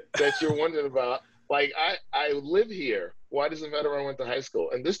school that you're wondering about. Like, I live here. Why does it matter where I went to high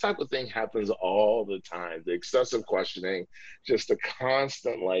school? And this type of thing happens all the time. The excessive questioning, just the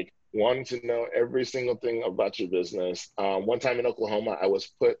constant, like, wanting to know every single thing about your business. One time in Oklahoma, I was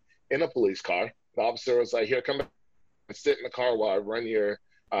put in a police car. The officer was like, here, come back and sit in the car while I run your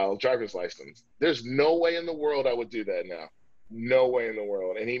driver's license. There's no way in the world I would do that now. No way in the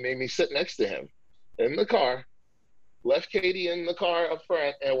world. And he made me sit next to him in the car, left Katie in the car up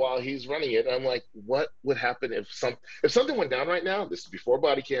front, and while he's running it, I'm like, what would happen if something went down right now? This is before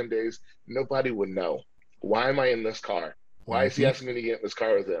body cam days. Nobody would know. Why am I in this car? Why is he asking me to get in this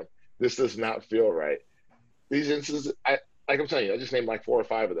car with him? This does not feel right. These instances, like I'm telling you, I just named like 4 or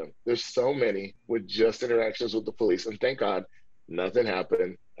 5 of them. There's so many with just interactions with the police, and thank God nothing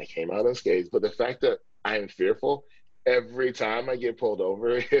happened. I came out unscathed, but the fact that I am fearful every time I get pulled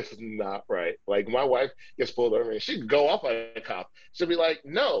over is not right. Like, my wife gets pulled over and she'd go off on a cop. She'll be like,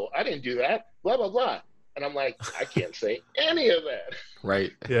 no, I didn't do that, blah, blah, blah. And I'm like, I can't say any of that.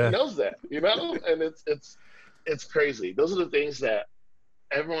 Right. Yeah. He knows that, and it's crazy. Those are the things that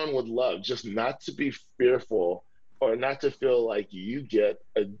everyone would love, just not to be fearful or not to feel like you get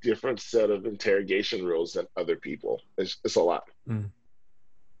a different set of interrogation rules than other people. It's a lot. Mm.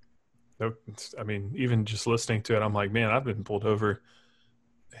 I mean, even just listening to it, I'm like, man, I've been pulled over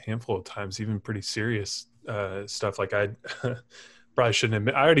a handful of times, even pretty serious stuff. Like, I probably shouldn't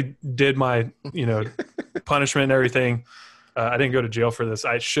admit, I already did my, punishment and everything. I didn't go to jail for this.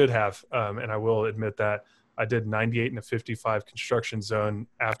 I should have. And I will admit that I did 98 in a 55 construction zone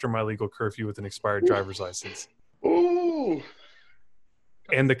after my legal curfew with an expired driver's license. Ooh.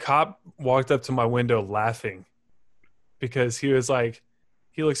 And the cop walked up to my window laughing because he was like,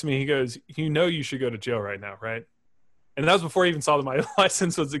 he looks at me, he goes, you should go to jail right now, right? And that was before he even saw that my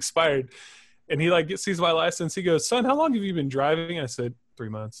license was expired. And he sees my license. He goes, son, how long have you been driving? I said, 3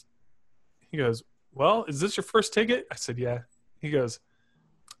 months. He goes, well, is this your first ticket? I said, yeah. He goes,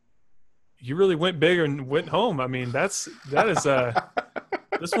 you really went big and went home. I mean, that is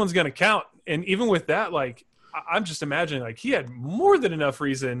this one's going to count. And even with that, like, I'm just imagining, like, he had more than enough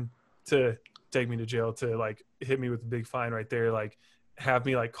reason to take me to jail, to like hit me with a big fine right there. Like, have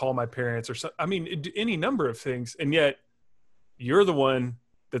me like call my parents or something. I mean, any number of things. And yet you're the one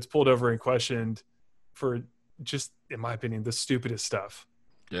that's pulled over and questioned for just, in my opinion, the stupidest stuff.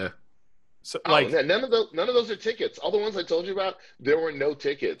 Yeah. So like, none of those are tickets. All the ones I told you about, there were no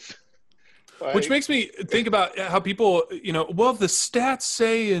tickets. Like, which makes me think about how people, well, the stats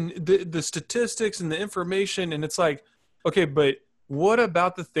say, and the statistics and the information, and it's like, okay, but what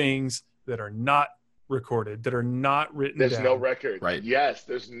about the things that are not recorded, that are not written There's down. no record. Right. Yes,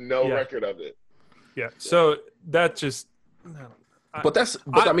 there's no Yeah. record of it. Yeah. So that just,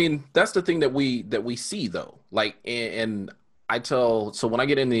 But I mean, that's the thing that we see though. Like, and so when I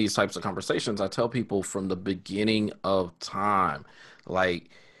get into these types of conversations, I tell people from the beginning of time, like,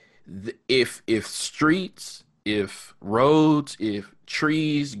 if streets, if roads, if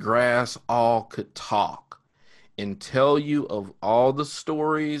trees, grass all could talk and tell you of all the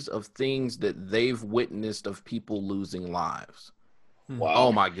stories of things that they've witnessed of people losing lives. Wow.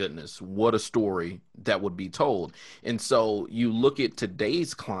 Oh my goodness, what a story that would be told. And so you look at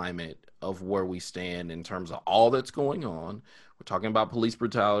today's climate of where we stand in terms of all that's going on. We're talking about police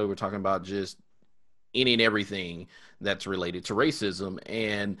brutality. We're talking about just any and everything that's related to racism.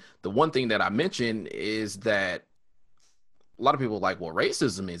 And the one thing that I mentioned is that a lot of people are like, well,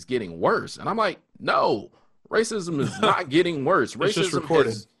 racism is getting worse. And I'm like, no, racism is not getting worse. It's just Racism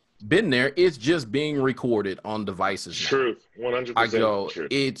recorded. has been there. It's just being recorded on devices now. Truth. 100% I go, truth.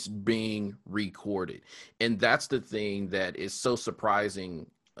 it's being recorded. And that's the thing that is so surprising,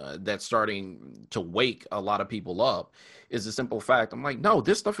 that's starting to wake a lot of people up, is the simple fact. I'm like, no,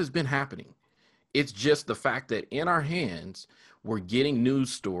 this stuff has been happening. It's just the fact that in our hands, we're getting news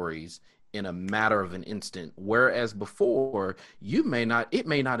stories in a matter of an instant. Whereas before, it may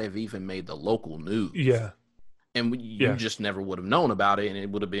not have even made the local news. yeah. And you just never would have known about it. And it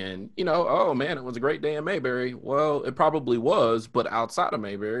would have been, oh man, it was a great day in Mayberry. Well, it probably was, but outside of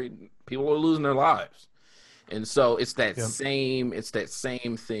Mayberry, people are losing their lives. And so it's that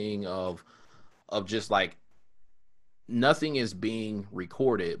same thing of just like, nothing is being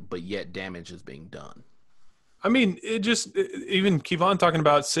recorded, but yet damage is being done. I mean, even Kevon talking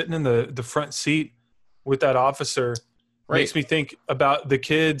about sitting in the front seat with that officer makes me think about the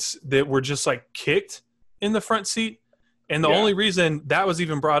kids that were just like kicked in the front seat. And the only reason that was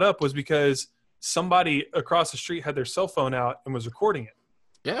even brought up was because somebody across the street had their cell phone out and was recording it.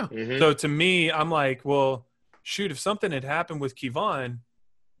 Yeah. Mhm. So to me, I'm like, well, shoot, if something had happened with Kevon,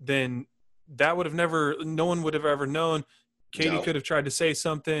 then that would have no one would have ever known. Katie could have tried to say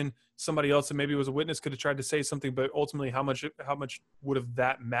something. Somebody else that maybe was a witness could have tried to say something, but ultimately how much would have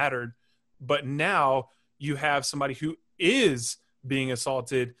that mattered? But now you have somebody who is being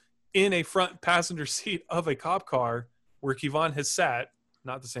assaulted in a front passenger seat of a cop car where Kevon has sat,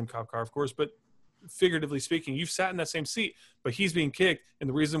 not the same cop car, of course, but figuratively speaking, you've sat in that same seat, but he's being kicked. And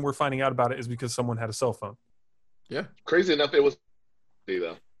the reason we're finding out about it is because someone had a cell phone. Yeah. Crazy enough, it was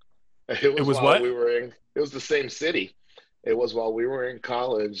though. It was what? It was the same city. It was while we were in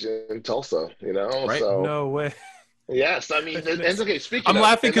college in Tulsa, Right. So No way. yes, I mean, it's okay. Speaking, I'm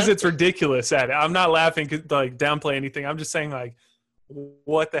laughing because and it's ridiculous at it. I'm not laughing 'cause, like, downplay anything. I'm just saying, like,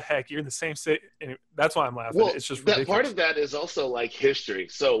 what the heck? You're in the same city. And that's why I'm laughing. well, It's just that ridiculous. part of that is also like history.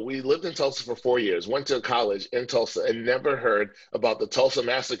 So we lived in Tulsa for 4 years, went to college in Tulsa, and never heard about the Tulsa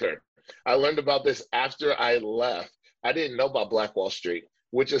massacre. I learned about this after I left. I didn't know about Black Wall Street,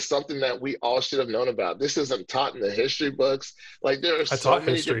 which is something that we all should have known about. This isn't taught in the history books. Like, there are so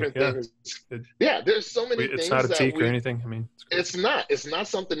many different things. There's so many things. It's not a that teak or anything. I mean, it's not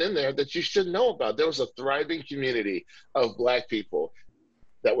something in there that you should know about. There was a thriving community of Black people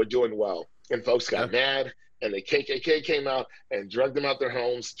that were doing well, and folks got mad, and the KKK came out and drugged them out their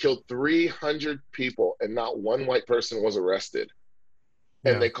homes, killed 300 people, and not one white person was arrested.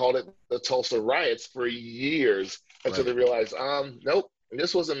 And they called it the Tulsa riots for years until they realized, nope,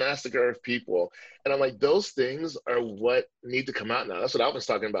 this was a massacre of people. And I'm like, those things are what need to come out now. That's what I was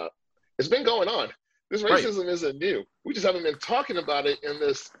talking about. It's been going on. This racism isn't new. We just haven't been talking about it in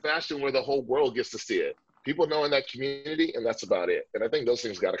this fashion where the whole world gets to see it. People know in that community, and that's about it. And I think those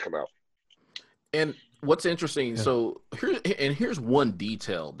things got to come out. And what's interesting, so here's one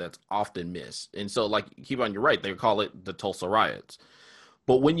detail that's often missed. And so, like, Kevon, you're right. They call it the Tulsa riots.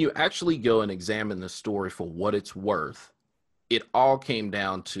 But when you actually go and examine the story for what it's worth, it all came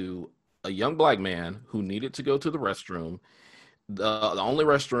down to a young Black man who needed to go to the restroom. The only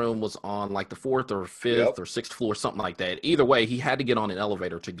restroom was on like the 4th or 5th or 6th floor, something like that. Either way, he had to get on an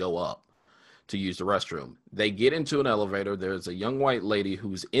elevator to go up to use the restroom. They get into an elevator. There's a young white lady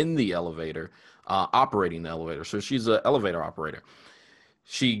who's in the elevator, operating the elevator. So she's an elevator operator.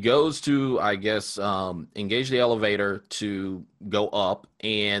 She goes to, I guess, engage the elevator to go up,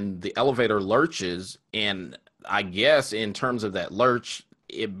 and the elevator lurches. And I guess in terms of that lurch,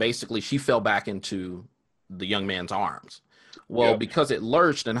 she fell back into the young man's arms. Well, because it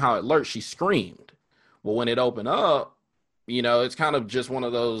lurched and how it lurched, she screamed. Well, when it opened up, it's kind of just one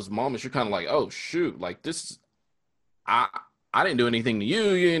of those moments you're kind of like, oh, shoot, like this, I didn't do anything to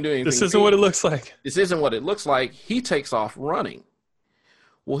you. You didn't do anything. This isn't what it looks like. This isn't what it looks like. He takes off running.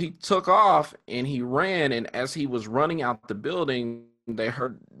 Well, he took off and he ran, and as he was running out the building, they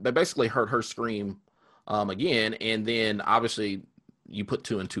basically heard her scream again, and then obviously you put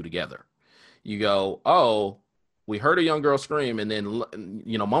two and two together. You go, oh, we heard a young girl scream, and then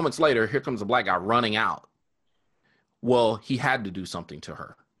moments later, here comes a black guy running out. Well, he had to do something to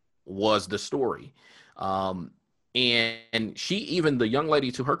her, was the story. And she, even the young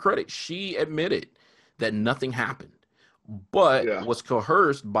lady, to her credit, she admitted that nothing happened, but Yeah. was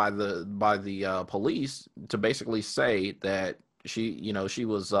coerced by the police to basically say that she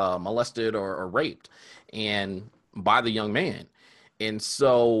was molested or raped, and by the young man. And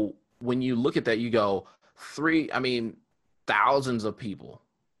so when you look at that, you go, I mean, thousands of people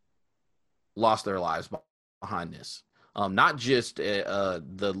lost their lives behind this. Not just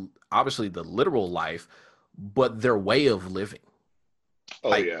the obviously the literal life, but their way of living. Oh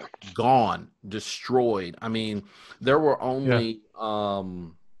Like, yeah. gone, destroyed. I mean, there were only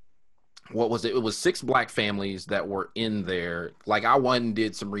what was it? It was 6 black families that were in there. Like, I went and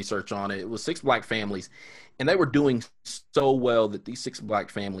did some research on it. It was 6 black families, and they were doing so well that these 6 black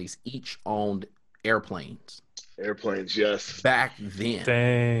families each owned airplanes Airplanes, yes. back then.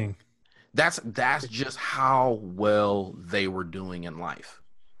 Dang. That's just how well they were doing in life.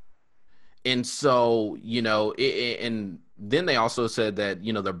 And so, and then they also said that,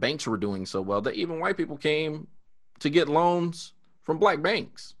 their banks were doing so well that even white people came to get loans from black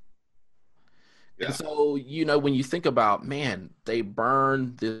banks. Yeah. And so, when you think about, man, they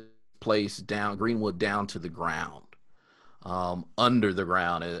burned this place down, Greenwood, down to the ground, under the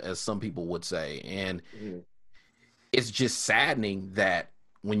ground, as some people would say. And it's just saddening that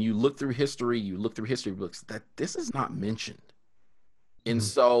when you look through history books, that this is not mentioned. And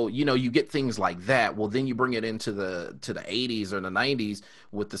so, you get things like that. Well, then you bring it into the 80s or the 90s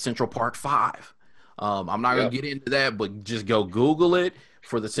with the Central Park 5. I'm not going to get into that, but just go Google it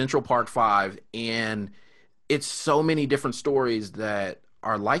for the Central Park 5. And it's so many different stories that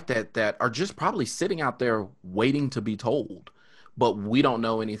are like that are just probably sitting out there waiting to be told. But we don't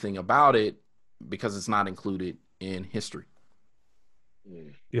know anything about it because it's not included in history.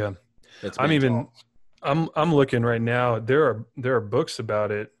 Yeah. I'm looking right now. There are books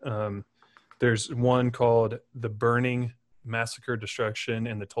about it. There's one called "The Burning Massacre, Destruction,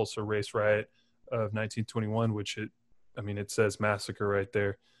 and the Tulsa Race Riot of 1921," which it says massacre right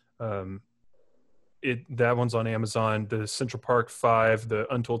there. That one's on Amazon. The Central Park 5,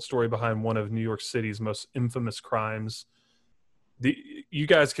 the untold story behind one of New York City's most infamous crimes. You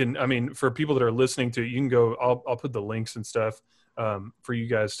guys can, for people that are listening to it, you can go. I'll put the links and stuff for you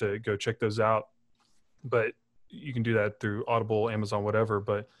guys to go check those out. But you can do that through Audible, Amazon, whatever.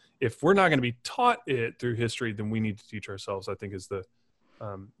 But if we're not going to be taught it through history, then we need to teach ourselves, I think, is the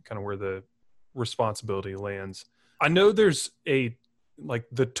kind of where the responsibility lands. I know there's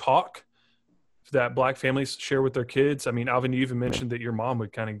the talk that black families share with their kids. I mean, Alvin, you even mentioned that your mom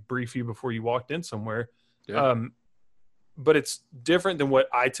would kind of brief you before you walked in somewhere. Yeah. But it's different than what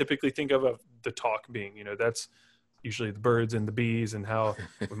I typically think of the talk being, that's usually the birds and the bees and how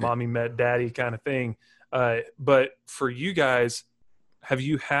when mommy met daddy kind of thing. But for you guys, have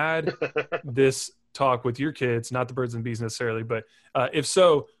you had this talk with your kids, not the birds and bees necessarily, but if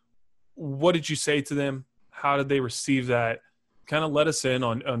so, what did you say to them? How did they receive that? Kind of let us in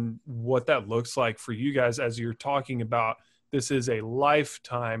on what that looks like for you guys as you're talking about this is a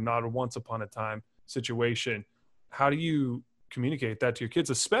lifetime, not a once upon a time situation. How do you communicate that to your kids,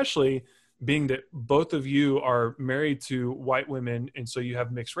 especially being that both of you are married to white women and so you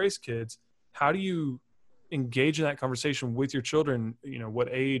have mixed race kids? How do you engage in that conversation with your children? What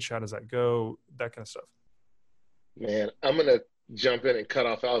age, how does that go, that kind of stuff? Man, I'm going to jump in and cut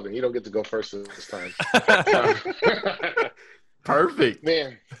off Alvin. You don't get to go first this time. Perfect.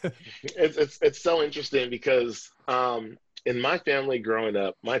 Man, it's so interesting because in my family growing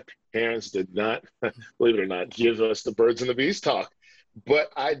up, my parents did not, believe it or not, give us the birds and the bees talk.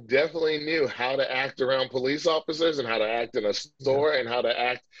 But I definitely knew how to act around police officers and how to act in a store and how to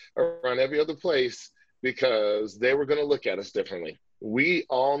act around every other place because they were going to look at us differently. We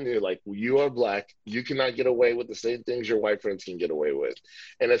all knew, like, you are black. You cannot get away with the same things your white friends can get away with.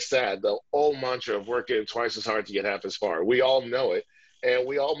 And it's sad, the old mantra of working twice as hard to get half as far. We all know it, and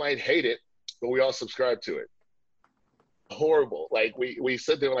we all might hate it, but we all subscribe to it. Horrible. Like, we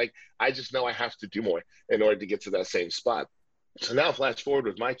sit there like, I just know I have to do more in order to get to that same spot. So now flash forward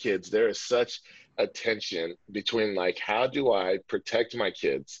with my kids, there is such a tension between, like, how do I protect my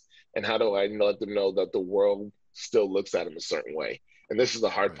kids and how do I let them know that the world still looks at them a certain way? And this is the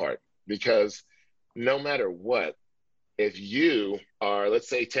hard part, because no matter what, if you are, let's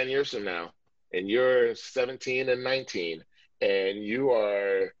say 10 years from now, and you're 17 and 19, and you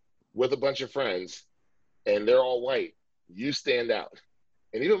are with a bunch of friends and they're all white, you stand out.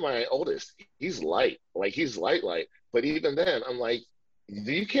 And even my oldest, he's light, like he's light. But even then, I'm like,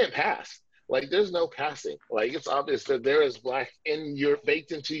 you can't pass. Like there's no passing. Like it's obvious that there is black in your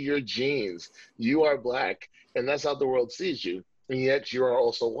baked into your genes. You are black, and that's how the world sees you. And yet you are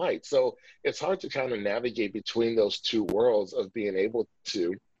also white. So it's hard to kind of navigate between those two worlds of being able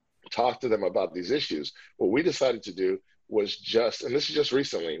to talk to them about these issues. What we decided to do was just, and this is just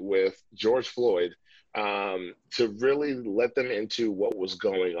recently with George Floyd, to really let them into what was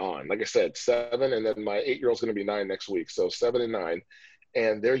going on. Like I said, 7, and then my 8-year-old's going to be 9 next week. So 7 and 9,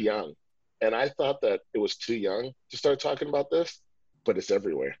 and they're young. And I thought that it was too young to start talking about this, but it's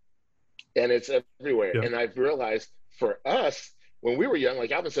everywhere. And it's everywhere. Yeah. And I've realized for us, when we were young,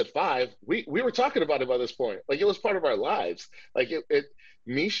 like Alvin said, 5, we were talking about it by this point. Like it was part of our lives. Like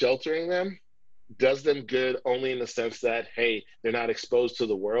me sheltering them does them good only in the sense that, hey, they're not exposed to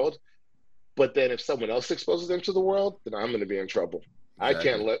the world. But then if someone else exposes them to the world, then I'm going to be in trouble.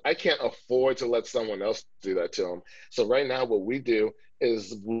 Exactly. I can't afford to let someone else do that to them. So right now, what we do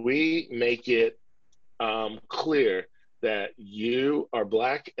is we make it clear that you are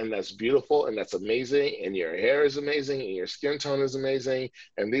black and that's beautiful and that's amazing and your hair is amazing and your skin tone is amazing.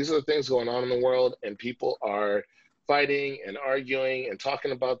 And these are the things going on in the world, and people are fighting and arguing and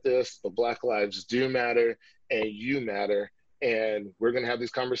talking about this, but Black lives do matter and you matter. And we're going to have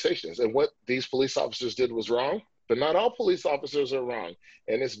these conversations. And what these police officers did was wrong, but not all police officers are wrong.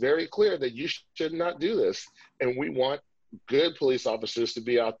 And it's very clear that you should not do this. And we want good police officers to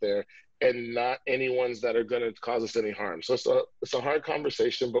be out there and not any ones that are going to cause us any harm. So it's a hard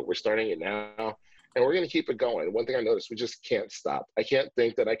conversation, but we're starting it now. And we're going to keep it going. One thing I noticed, we just can't stop. I can't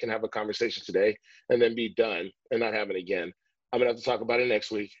think that I can have a conversation today and then be done and not have it again. I'm going to have to talk about it next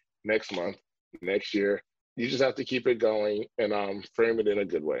week, next month, next year. You just have to keep it going and frame it in a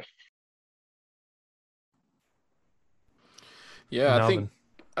good way. Yeah, Alvin.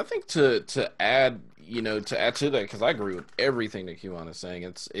 I think to add, to add to that, because I agree with everything that Kiwan is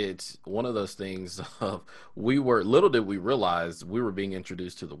saying. It's one of those things of little did we realize we were being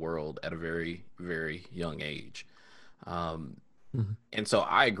introduced to the world at a very, very young age. And so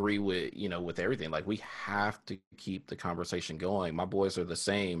I agree with everything. Like we have to keep the conversation going. My boys are the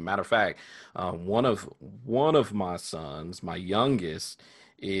same. Matter of fact, one of my sons, my youngest,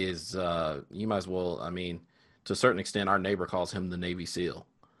 is you might as well. I mean, to a certain extent, our neighbor calls him the Navy SEAL.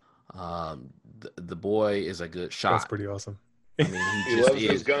 The boy is a good shot. That's pretty awesome. I mean, he loves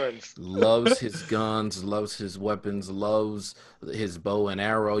his guns. Loves his guns, loves his weapons, loves his bow and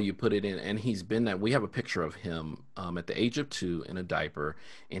arrow. You put it in, and he's been that. We have a picture of him at the age of 2 in a diaper,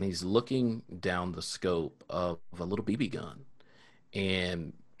 and he's looking down the scope of a little BB gun,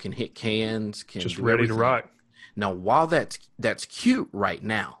 and can hit cans, can Just do ready everything. to rock. Now, while that's cute right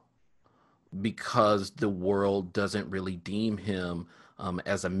now, because the world doesn't really deem him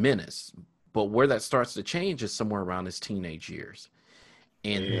as a menace. But where that starts to change is somewhere around his teenage years.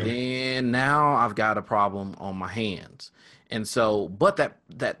 And then now I've got a problem on my hands. And so, but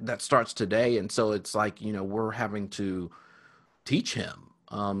that starts today. And so it's like, we're having to teach him.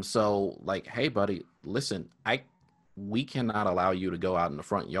 So like, hey buddy, listen, we cannot allow you to go out in the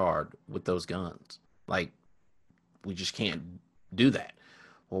front yard with those guns. Like, we just can't do that.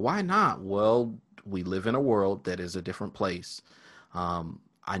 Well, why not? Well, we live in a world that is a different place.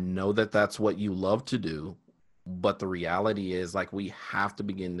 I know that that's what you love to do, but the reality is, like, we have to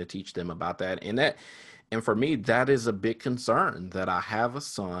begin to teach them about that. And for me, that is a big concern, that I have a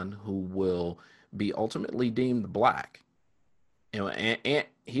son who will be ultimately deemed black, and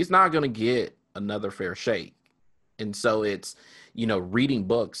he's not going to get another fair shake. And so it's, reading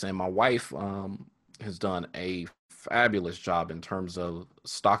books, and my wife has done a fabulous job in terms of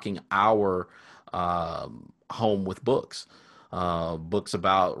stocking our home with books. Books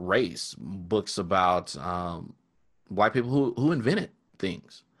about race, books about Black people who invented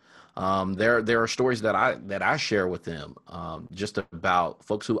things. There are stories that I share with them, just about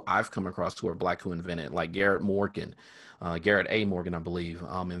folks who I've come across who are Black who invented, like Garrett A. Morgan, I believe,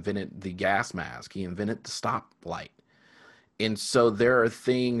 invented the gas mask. He invented the stoplight. And so there are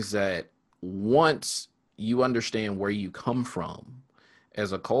things that once you understand where you come from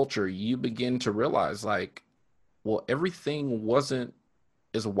as a culture, you begin to realize, like, well, everything wasn't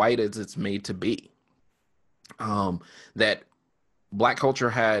as white as it's made to be. That Black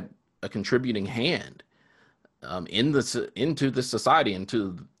culture had a contributing hand into this society,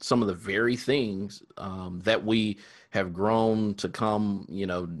 into some of the very things that we have grown to come,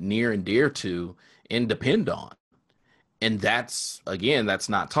 near and dear to and depend on. And that's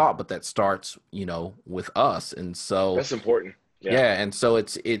not taught, but that starts, with us. And so, That's important. Yeah. yeah. And so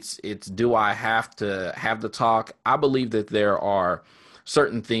it's, do I have to have the talk? I believe that there are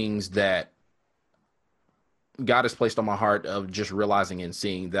certain things that God has placed on my heart of just realizing and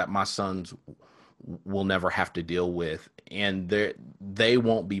seeing that my sons will never have to deal with, and they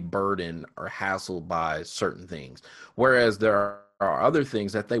won't be burdened or hassled by certain things. Whereas there are other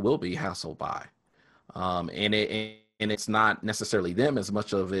things that they will be hassled by. And it's not necessarily them as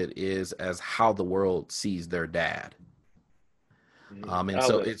much of it is as how the world sees their dad. And so Alvin,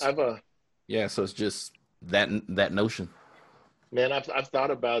 so it's just that notion. man, I've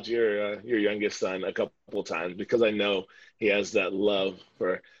thought about your youngest son a couple times because I know he has that love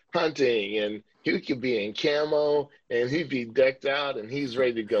for hunting, and he could be in camo and he'd be decked out and he's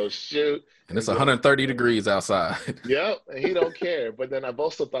ready to go shoot. And it's 130 degrees outside. Yep, and he don't care. But then I've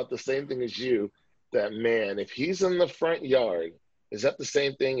also thought the same thing as you, that man, if he's in the front yard, is that the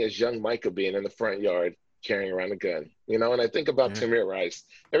same thing as young Micah being in the front yard carrying around a gun? And I think about Tamir Rice.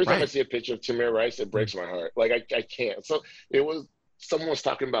 Every time I see a picture of Tamir Rice, it breaks my heart. Like I can't. So someone was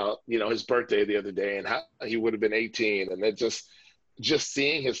talking about, his birthday the other day and how he would have been 18, and it just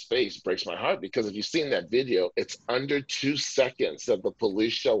seeing his face breaks my heart, because if you've seen that video, it's under 2 seconds that the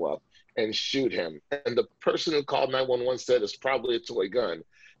police show up and shoot him. And the person who called 911 said it's probably a toy gun.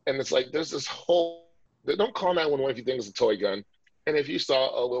 And it's like, there's this don't call 911 if you think it's a toy gun. And if you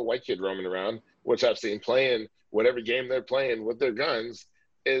saw a little white kid roaming around, which I've seen playing whatever game they're playing with their guns,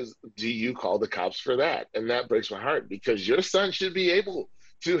 do you call the cops for that? And that breaks my heart, because your son should be able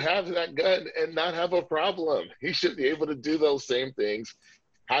to have that gun and not have a problem. He should be able to do those same things.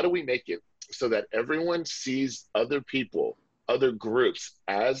 How do we make it so that everyone sees other people, other groups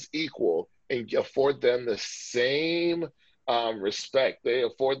as equal, and afford them the same respect? They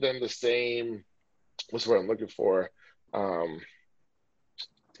afford them the same, what's the word I'm looking for? Dang,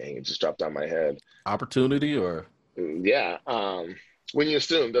 it just dropped out my head. Opportunity, or? Yeah. When you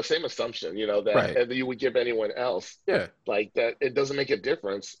assume the same assumption, that you would give anyone else, like that, it doesn't make a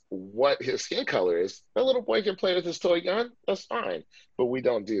difference what his skin color is. That little boy can play with his toy gun. That's fine. But we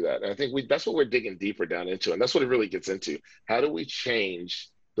don't do that. And I think that's what we're digging deeper down into. And that's what it really gets into. How do we change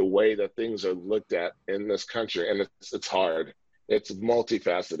the way that things are looked at in this country? And it's hard. It's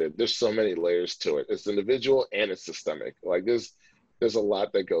multifaceted. There's so many layers to it. It's individual and it's systemic. Like there's a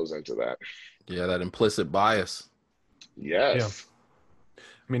lot that goes into that. Yeah, that implicit bias. Yes. Yeah.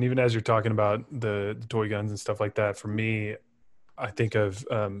 I mean, even as you're talking about the toy guns and stuff like that, for me, I think of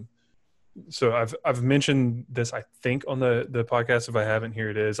so I've mentioned this, I think, on the podcast. If I haven't, here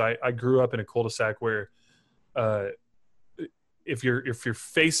it is. I grew up in a cul-de-sac where if you're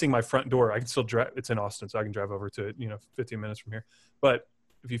facing my front door, I can still drive. It's in Austin, so I can drive over to it, 15 minutes from here. But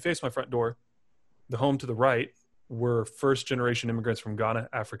if you face my front door, the home to the right were first generation immigrants from Ghana,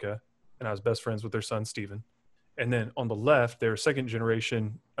 Africa, and I was best friends with their son, Stephen. And then on the left, they're second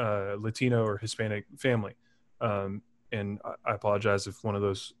generation Latino or Hispanic family. And I apologize if one of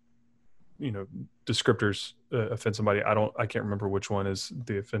those, descriptors offend somebody. I can't remember which one is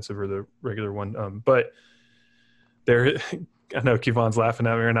the offensive or the regular one. But there, I know Kevon's laughing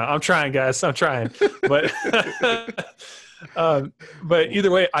at me right now. I'm trying, guys. I'm trying. But but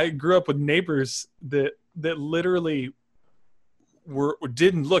either way, I grew up with neighbors that literally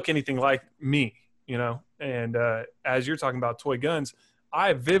didn't look anything like me, And as you're talking about toy guns,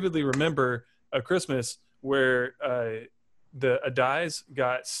 I vividly remember a Christmas where the Adais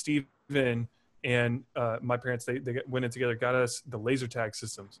got Steven and my parents, they went in together, got us the laser tag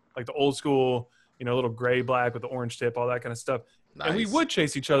systems, like the old school, little gray, black with the orange tip, all that kind of stuff. Nice. And we would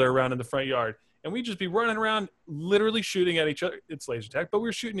chase each other around in the front yard. And we'd just be running around, literally shooting at each other. It's laser tag, but we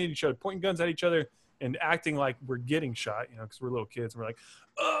were shooting at each other, pointing guns at each other and acting like we're getting shot, because we're little kids. And we're like,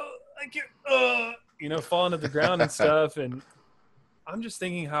 oh, I can't, falling to the ground and stuff. And I'm just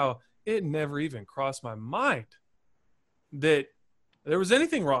thinking how it never even crossed my mind that there was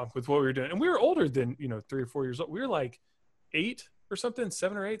anything wrong with what we were doing. And we were older than, 3 or 4 years old. We were like 8 or something,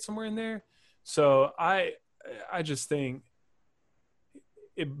 7 or 8, somewhere in there. So I just think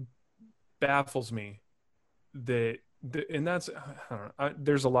it baffles me that, and that's, I don't know,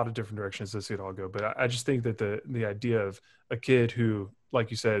 there's a lot of different directions to see it all go. But I just think that the idea of a kid who, like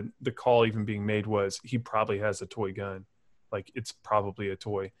you said, the call even being made was he probably has a toy gun. Like it's probably a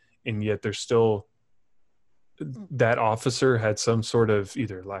toy. And yet there's still, that officer had some sort of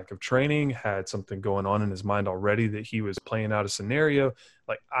either lack of training, had something going on in his mind already that he was playing out a scenario.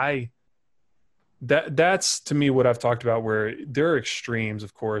 Like that's to me what I've talked about, where there are extremes,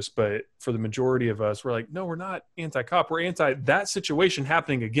 of course, but for the majority of us, we're like, no, we're not anti-cop. We're anti that situation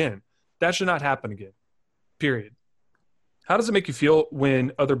happening again. That should not happen again, period. How does it make you feel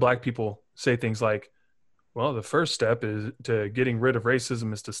when other black people say things like, well, the first step is to getting rid of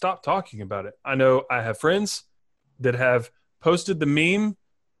racism is to stop talking about it? I know I have friends that have posted the meme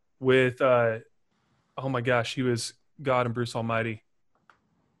with, oh my gosh, he was God and Bruce Almighty.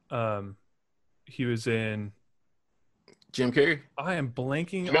 He was in Jim Carrey? I am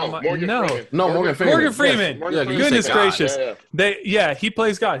blanking No, on my Morgan Freeman. No, Morgan Freeman. Morgan Freeman. Yes, Yeah, Freeman. Goodness God. gracious. Yeah. He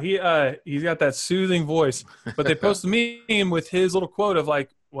plays God. He's got that soothing voice. But they post a meme with his little quote of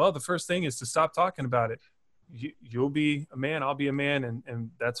like, well, the first thing is to stop talking about it. You'll be a man, I'll be a man,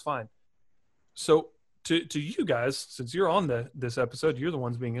 and that's fine. So to you guys, since you're on this episode, you're the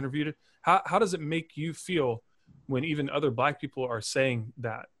ones being interviewed. How does it make you feel when even other black people are saying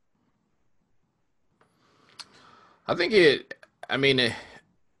that? I think to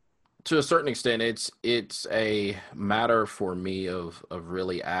a certain extent, it's a matter for me of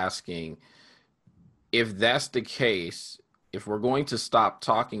really asking, if that's the case, if we're going to stop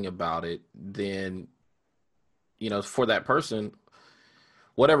talking about it, then, for that person,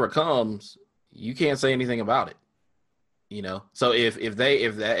 whatever comes, you can't say anything about it. So if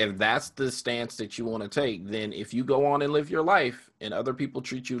that's the stance that you want to take, then if you go on and live your life and other people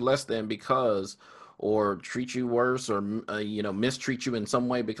treat you less than because, or treat you worse, or mistreat you in some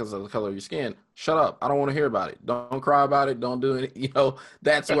way because of the color of your skin, shut up. I don't want to hear about it. Don't cry about it. Don't do it.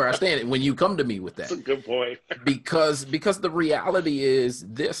 That's where I stand when you come to me with that. That's a good point. because the reality is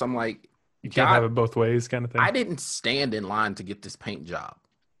this. I'm like, You can't have it both ways, kind of thing. I didn't stand in line to get this paint job.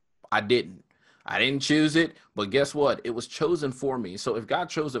 I didn't choose it, but guess what? It was chosen for me. So if God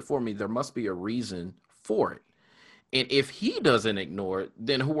chose it for me, there must be a reason for it. And if he doesn't ignore it,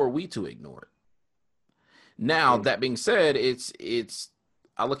 then who are we to ignore it? Now, that being said,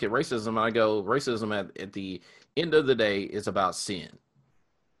 I look at racism and I go, racism at the end of the day is about sin.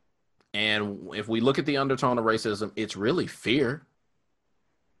 And if we look at the undertone of racism, it's really fear.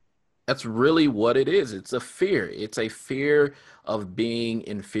 That's really what it is. It's a fear. It's a fear of being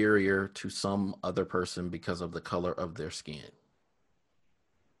inferior to some other person because of the color of their skin.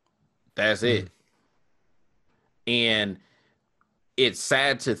 That's it. And it's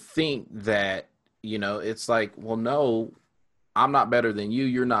sad to think that, it's like, well, no, I'm not better than you.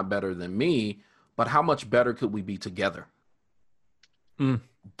 You're not better than me. But how much better could we be together?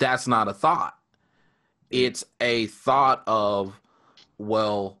 That's not a thought. It's a thought of,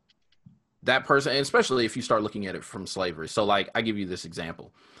 well, that person, and especially if you start looking at it from slavery. So like, I give you this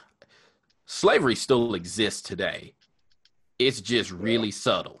example. Slavery still exists today. It's just really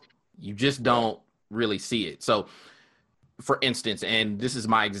subtle. You just don't really see it. So for instance, and this is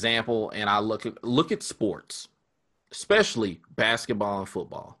my example, and I look at sports, especially basketball and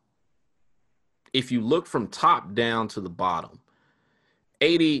football. If you look from top down to the bottom,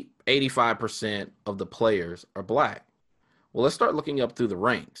 85% of the players are black. Well, let's start looking up through the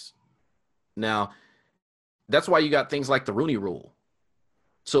ranks. Now, that's why you got things like the Rooney Rule.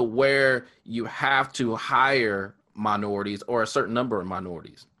 So where you have to hire minorities or a certain number of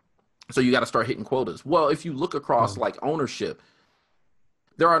minorities. So you got to start hitting quotas. Well, if you look across like ownership,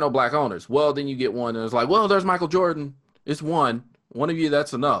 there are no black owners. Well, then you get one and it's like, well, there's Michael Jordan. It's one of you.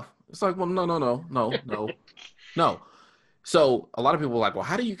 That's enough. It's like, well, no. So a lot of people are like, well,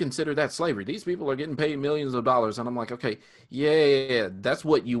 how do you consider that slavery? These people are getting paid millions of dollars. And I'm like, okay, yeah. That's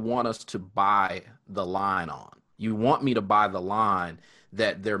what you want us to buy the line on. You want me to buy the line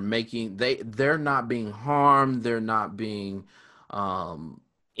that they're making. They're not being harmed. They're not being,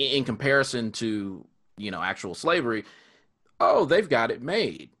 in comparison to, actual slavery. Oh, they've got it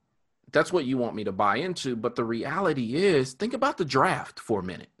made. That's what you want me to buy into. But the reality is, think about the draft for a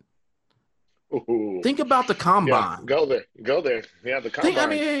minute. Ooh. Think about the combine. Yeah, go there. Yeah, the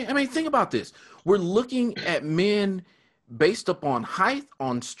combine. Think about this. We're looking at men based upon height,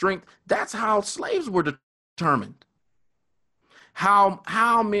 on strength. That's how slaves were determined.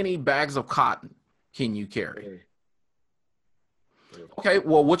 How many bags of cotton can you carry? Okay,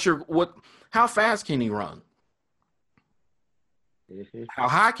 well, how fast can he run? How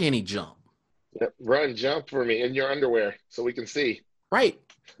high can he jump? Yep. Run, jump for me in your underwear so we can see. Right.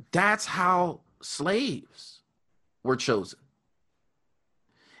 That's how slaves were chosen.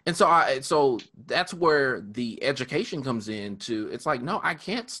 And so that's where the education comes into. It's like, no, I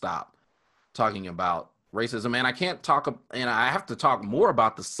can't stop talking about racism, and I have to talk more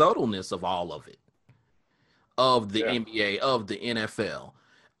about the subtleness of all of it, of the NBA, of the NFL.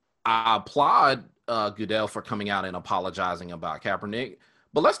 I applaud Goodell for coming out and apologizing about Kaepernick,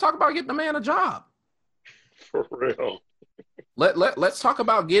 but let's talk about getting the man a job. For real. Let's talk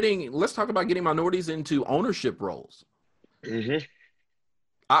about getting minorities into ownership roles.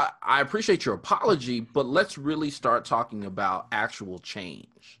 I appreciate your apology, but let's really start talking about actual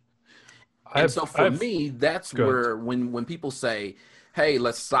change. So for me, that's where when people say, hey,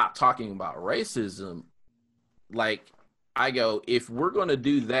 let's stop talking about racism, like I go, if we're going to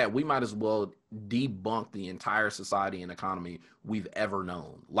do that, we might as well debunk the entire society and economy we've ever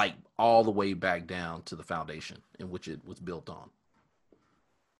known, like all the way back down to the foundation in which it was built on.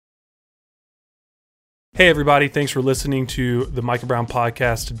 Hey everybody, thanks for listening to the Micah Brown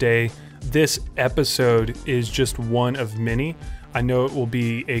Podcast today. This episode is just one of many. I know it will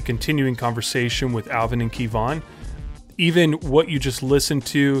be a continuing conversation with Alvin and Kevon. Even what you just listened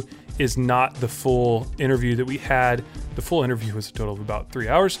to is not the full interview that we had. The full interview was a total of about 3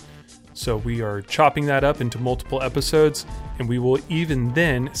 hours. So we are chopping that up into multiple episodes, and we will even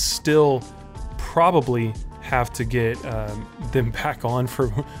then still probably have to get them back on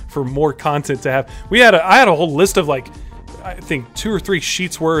for more content to have. I had a whole list of like, I think 2 or 3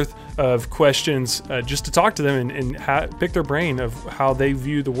 sheets worth of questions just to talk to them and pick their brain of how they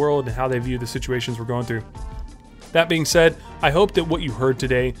view the world and how they view the situations we're going through. That being said, I hope that what you heard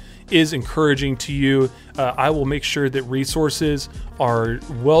today is encouraging to you. I will make sure that resources are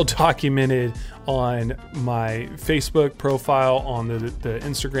well documented on my Facebook profile, on the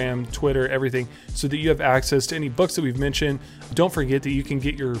Instagram, Twitter, everything, so that you have access to any books that we've mentioned. Don't forget that you can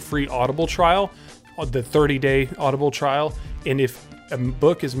get your free Audible trial, the 30-day Audible trial. And if a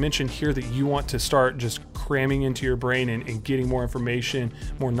book is mentioned here that you want to start just cramming into your brain and getting more information,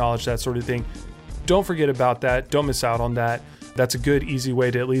 more knowledge, that sort of thing, don't forget about that. Don't miss out on that. That's a good, easy way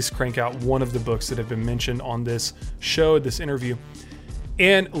to at least crank out one of the books that have been mentioned on this show, this interview.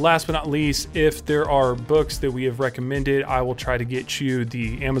 And last but not least, if there are books that we have recommended, I will try to get you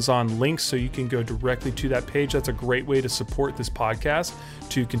the Amazon links so you can go directly to that page. That's a great way to support this podcast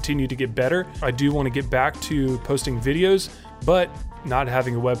to continue to get better. I do want to get back to posting videos, but not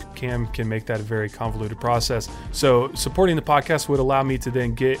having a webcam can make that a very convoluted process. So supporting the podcast would allow me to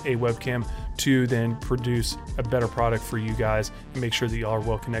then get a webcam to then produce a better product for you guys and make sure that y'all are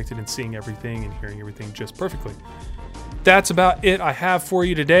well connected and seeing everything and hearing everything just perfectly. That's about it I have for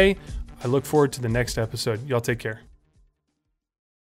you today. I look forward to the next episode. Y'all take care.